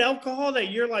 that alcohol that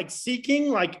you're like seeking,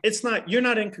 like, you're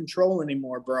not in control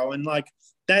anymore, bro. And like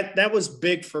that was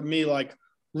big for me, like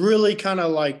really kind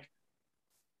of like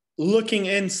looking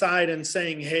inside and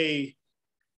saying, hey,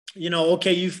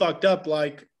 okay, you fucked up.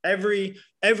 Like every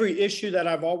issue that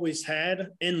I've always had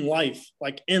in life,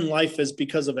 is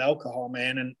because of alcohol,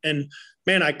 man. And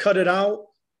man, I cut it out,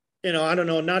 I don't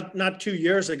know, not 2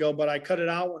 years ago, but I cut it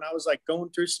out when I was like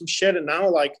going through some shit. And now,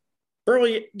 like, bro,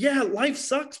 yeah, life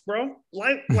sucks, bro.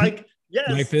 Like, yes.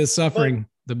 Life is suffering.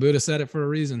 The Buddha said it for a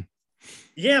reason.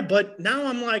 Yeah. But now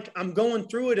I'm going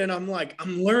through it and I'm like,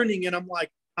 I'm learning and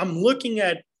I'm looking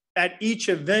at each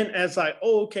event as like,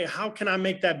 oh, okay, how can I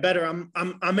make that better?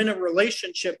 I'm in a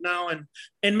relationship now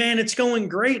and man, it's going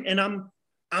great. And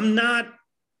I'm not,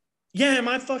 yeah, am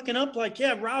I fucking up? Like,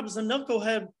 yeah, Rob's a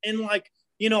knucklehead. And like,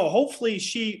 hopefully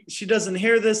she doesn't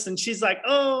hear this and she's like,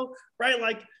 oh, right.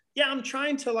 Like, yeah, I'm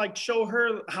trying to like show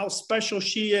her how special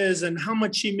she is and how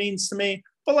much she means to me.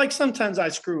 But like, sometimes I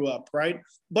screw up, right?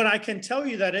 But I can tell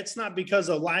you that it's not because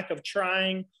of lack of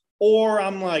trying, or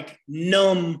I'm like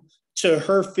numb to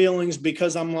her feelings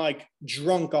because I'm like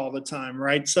drunk all the time,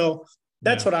 right? So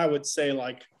that's what I would say,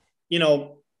 like,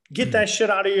 get that shit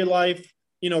out of your life,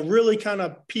 really kind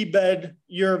of pee-bed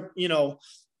your,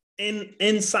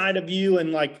 inside of you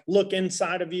and like look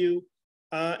inside of you.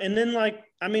 And then like,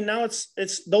 I mean, now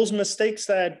it's those mistakes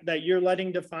that you're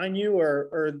letting define you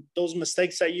or those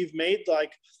mistakes that you've made,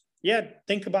 like, yeah,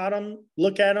 think about them,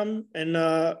 look at them and,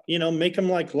 make them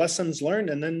like lessons learned.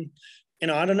 And then,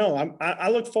 I don't know. I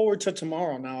look forward to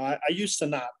tomorrow now. I used to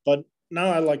not, but now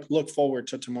I like look forward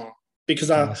to tomorrow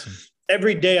because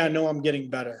every day I know I'm getting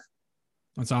better.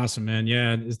 That's awesome, man.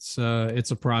 Yeah, it's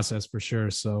a process for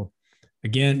sure. So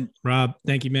again, Rob,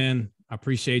 thank you, man. I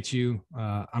appreciate you.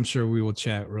 I'm sure we will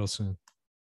chat real soon.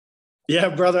 Yeah,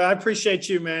 brother. I appreciate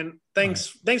you, man.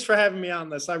 Thanks. Right. Thanks for having me on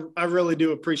this. I really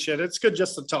do appreciate it. It's good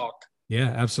just to talk.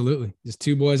 Yeah, absolutely. Just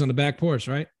two boys on the back porch,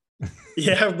 right?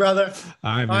 Yeah, brother.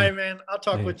 All right, man. All right, man. I'll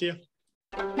talk with you.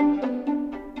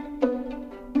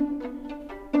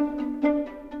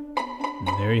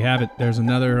 There you have it. There's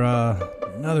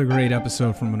another great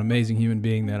episode from an amazing human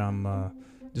being that I'm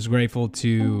just grateful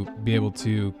to be able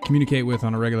to communicate with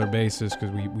on a regular basis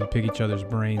because we pick each other's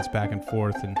brains back and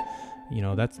forth, and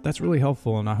that's really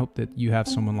helpful. And I hope that you have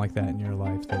someone like that in your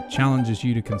life that challenges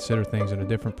you to consider things in a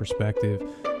different perspective.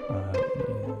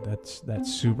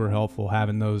 That's super helpful,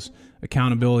 having those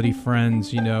accountability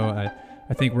friends. I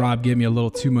I think Rob gave me a little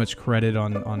too much credit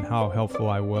on how helpful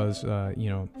I was.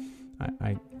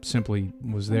 I simply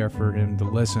was there for him to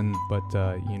listen, but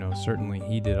certainly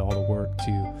he did all the work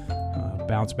to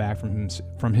bounce back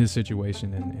from his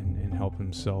situation and help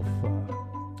himself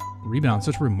rebound in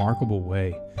such a remarkable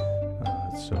way.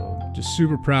 So just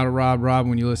super proud of Rob. Rob,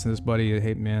 when you listen to this, buddy,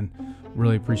 hey man,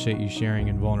 really appreciate you sharing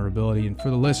in vulnerability. And for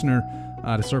the listener,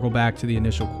 to circle back to the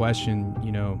initial question,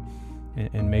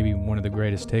 and maybe one of the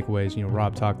greatest takeaways,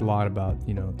 Rob talked a lot about,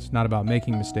 it's not about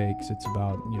making mistakes. It's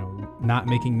about, not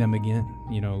making them again,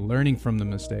 learning from the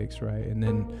mistakes, right? And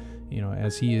then,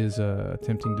 as he is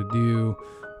attempting to do,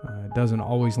 it doesn't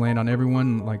always land on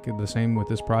everyone, like the same with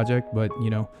this project, but,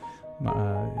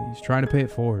 he's trying to pay it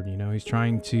forward. He's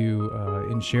trying to,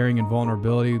 in sharing in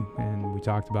vulnerability, and we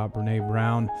talked about Brene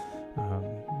Brown.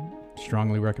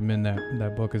 Strongly recommend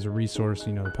that book as a resource,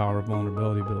 The Power of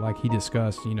Vulnerability. But like he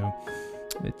discussed,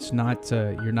 it's not,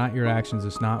 you're not your actions.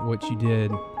 It's not what you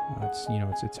did.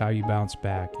 It's how you bounce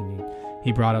back. And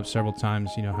he brought up several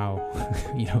times, how,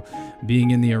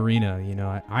 being in the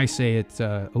arena, I say it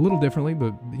a little differently,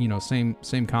 but,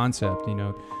 same concept,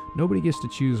 nobody gets to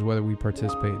choose whether we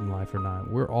participate in life or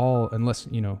not. We're all, unless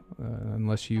you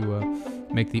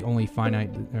make the only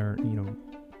finite or,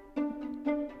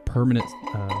 permanent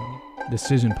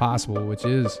decision possible, which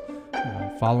is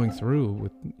following through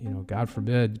with, God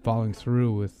forbid, following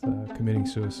through with committing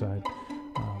suicide.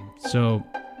 So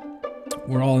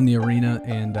we're all in the arena,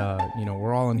 and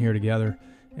we're all in here together,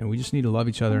 and we just need to love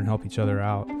each other and help each other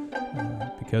out,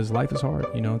 because life is hard.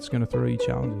 It's going to throw you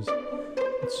challenges.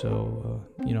 So,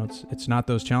 it's not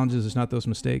those challenges, it's not those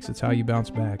mistakes, it's how you bounce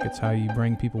back. It's how you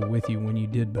bring people with you when you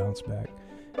did bounce back.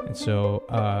 And so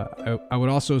I would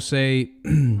also say,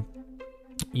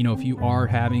 if you are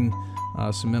having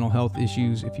some mental health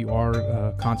issues, if you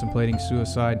are contemplating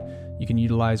suicide, you can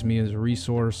utilize me as a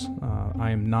resource.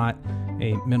 I am not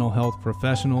a mental health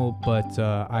professional, but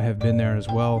I have been there as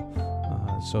well.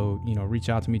 So, reach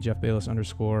out to me, Jeff Bayless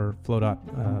 _,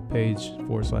 flow.page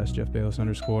 /Jeff Bayless _,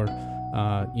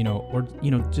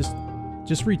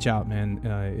 just reach out, man.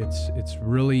 It's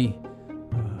really,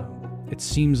 it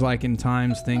seems like in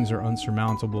times things are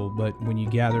unsurmountable, but when you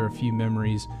gather a few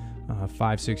memories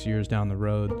 5-6 years down the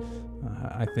road,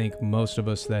 I think most of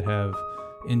us that have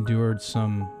endured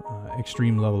some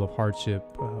extreme level of hardship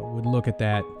would look at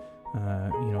that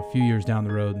a few years down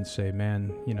the road and say,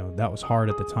 man, that was hard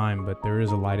at the time, but there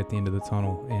is a light at the end of the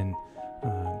tunnel. And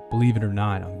believe it or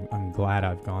not, I'm glad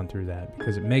I've gone through that,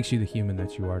 because it makes you the human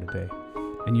that you are today.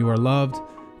 And you are loved,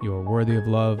 you are worthy of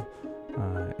love,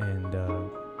 and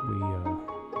we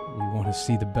want to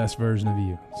see the best version of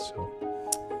you. So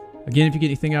again, if you get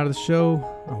anything out of the show,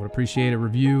 I would appreciate a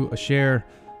review, a share,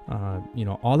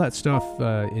 all that stuff.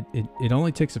 It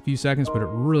only takes a few seconds, but it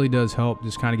really does help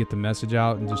just kind of get the message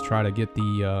out and just try to get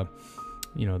the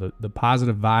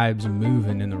positive vibes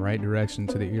moving in the right direction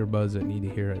to the earbuds that need to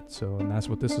hear it. So, and that's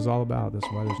what this is all about. That's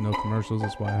why there's no commercials.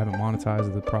 That's why I haven't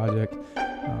monetized the project,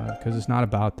 because it's not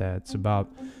about that. It's about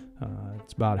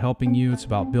helping you. It's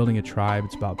about building a tribe.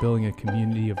 It's about building a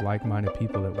community of like-minded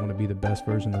people that want to be the best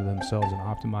version of themselves and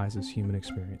optimize this human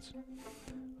experience.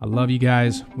 I love you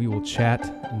guys. We will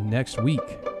chat next week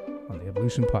on the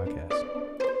Evolution Podcast.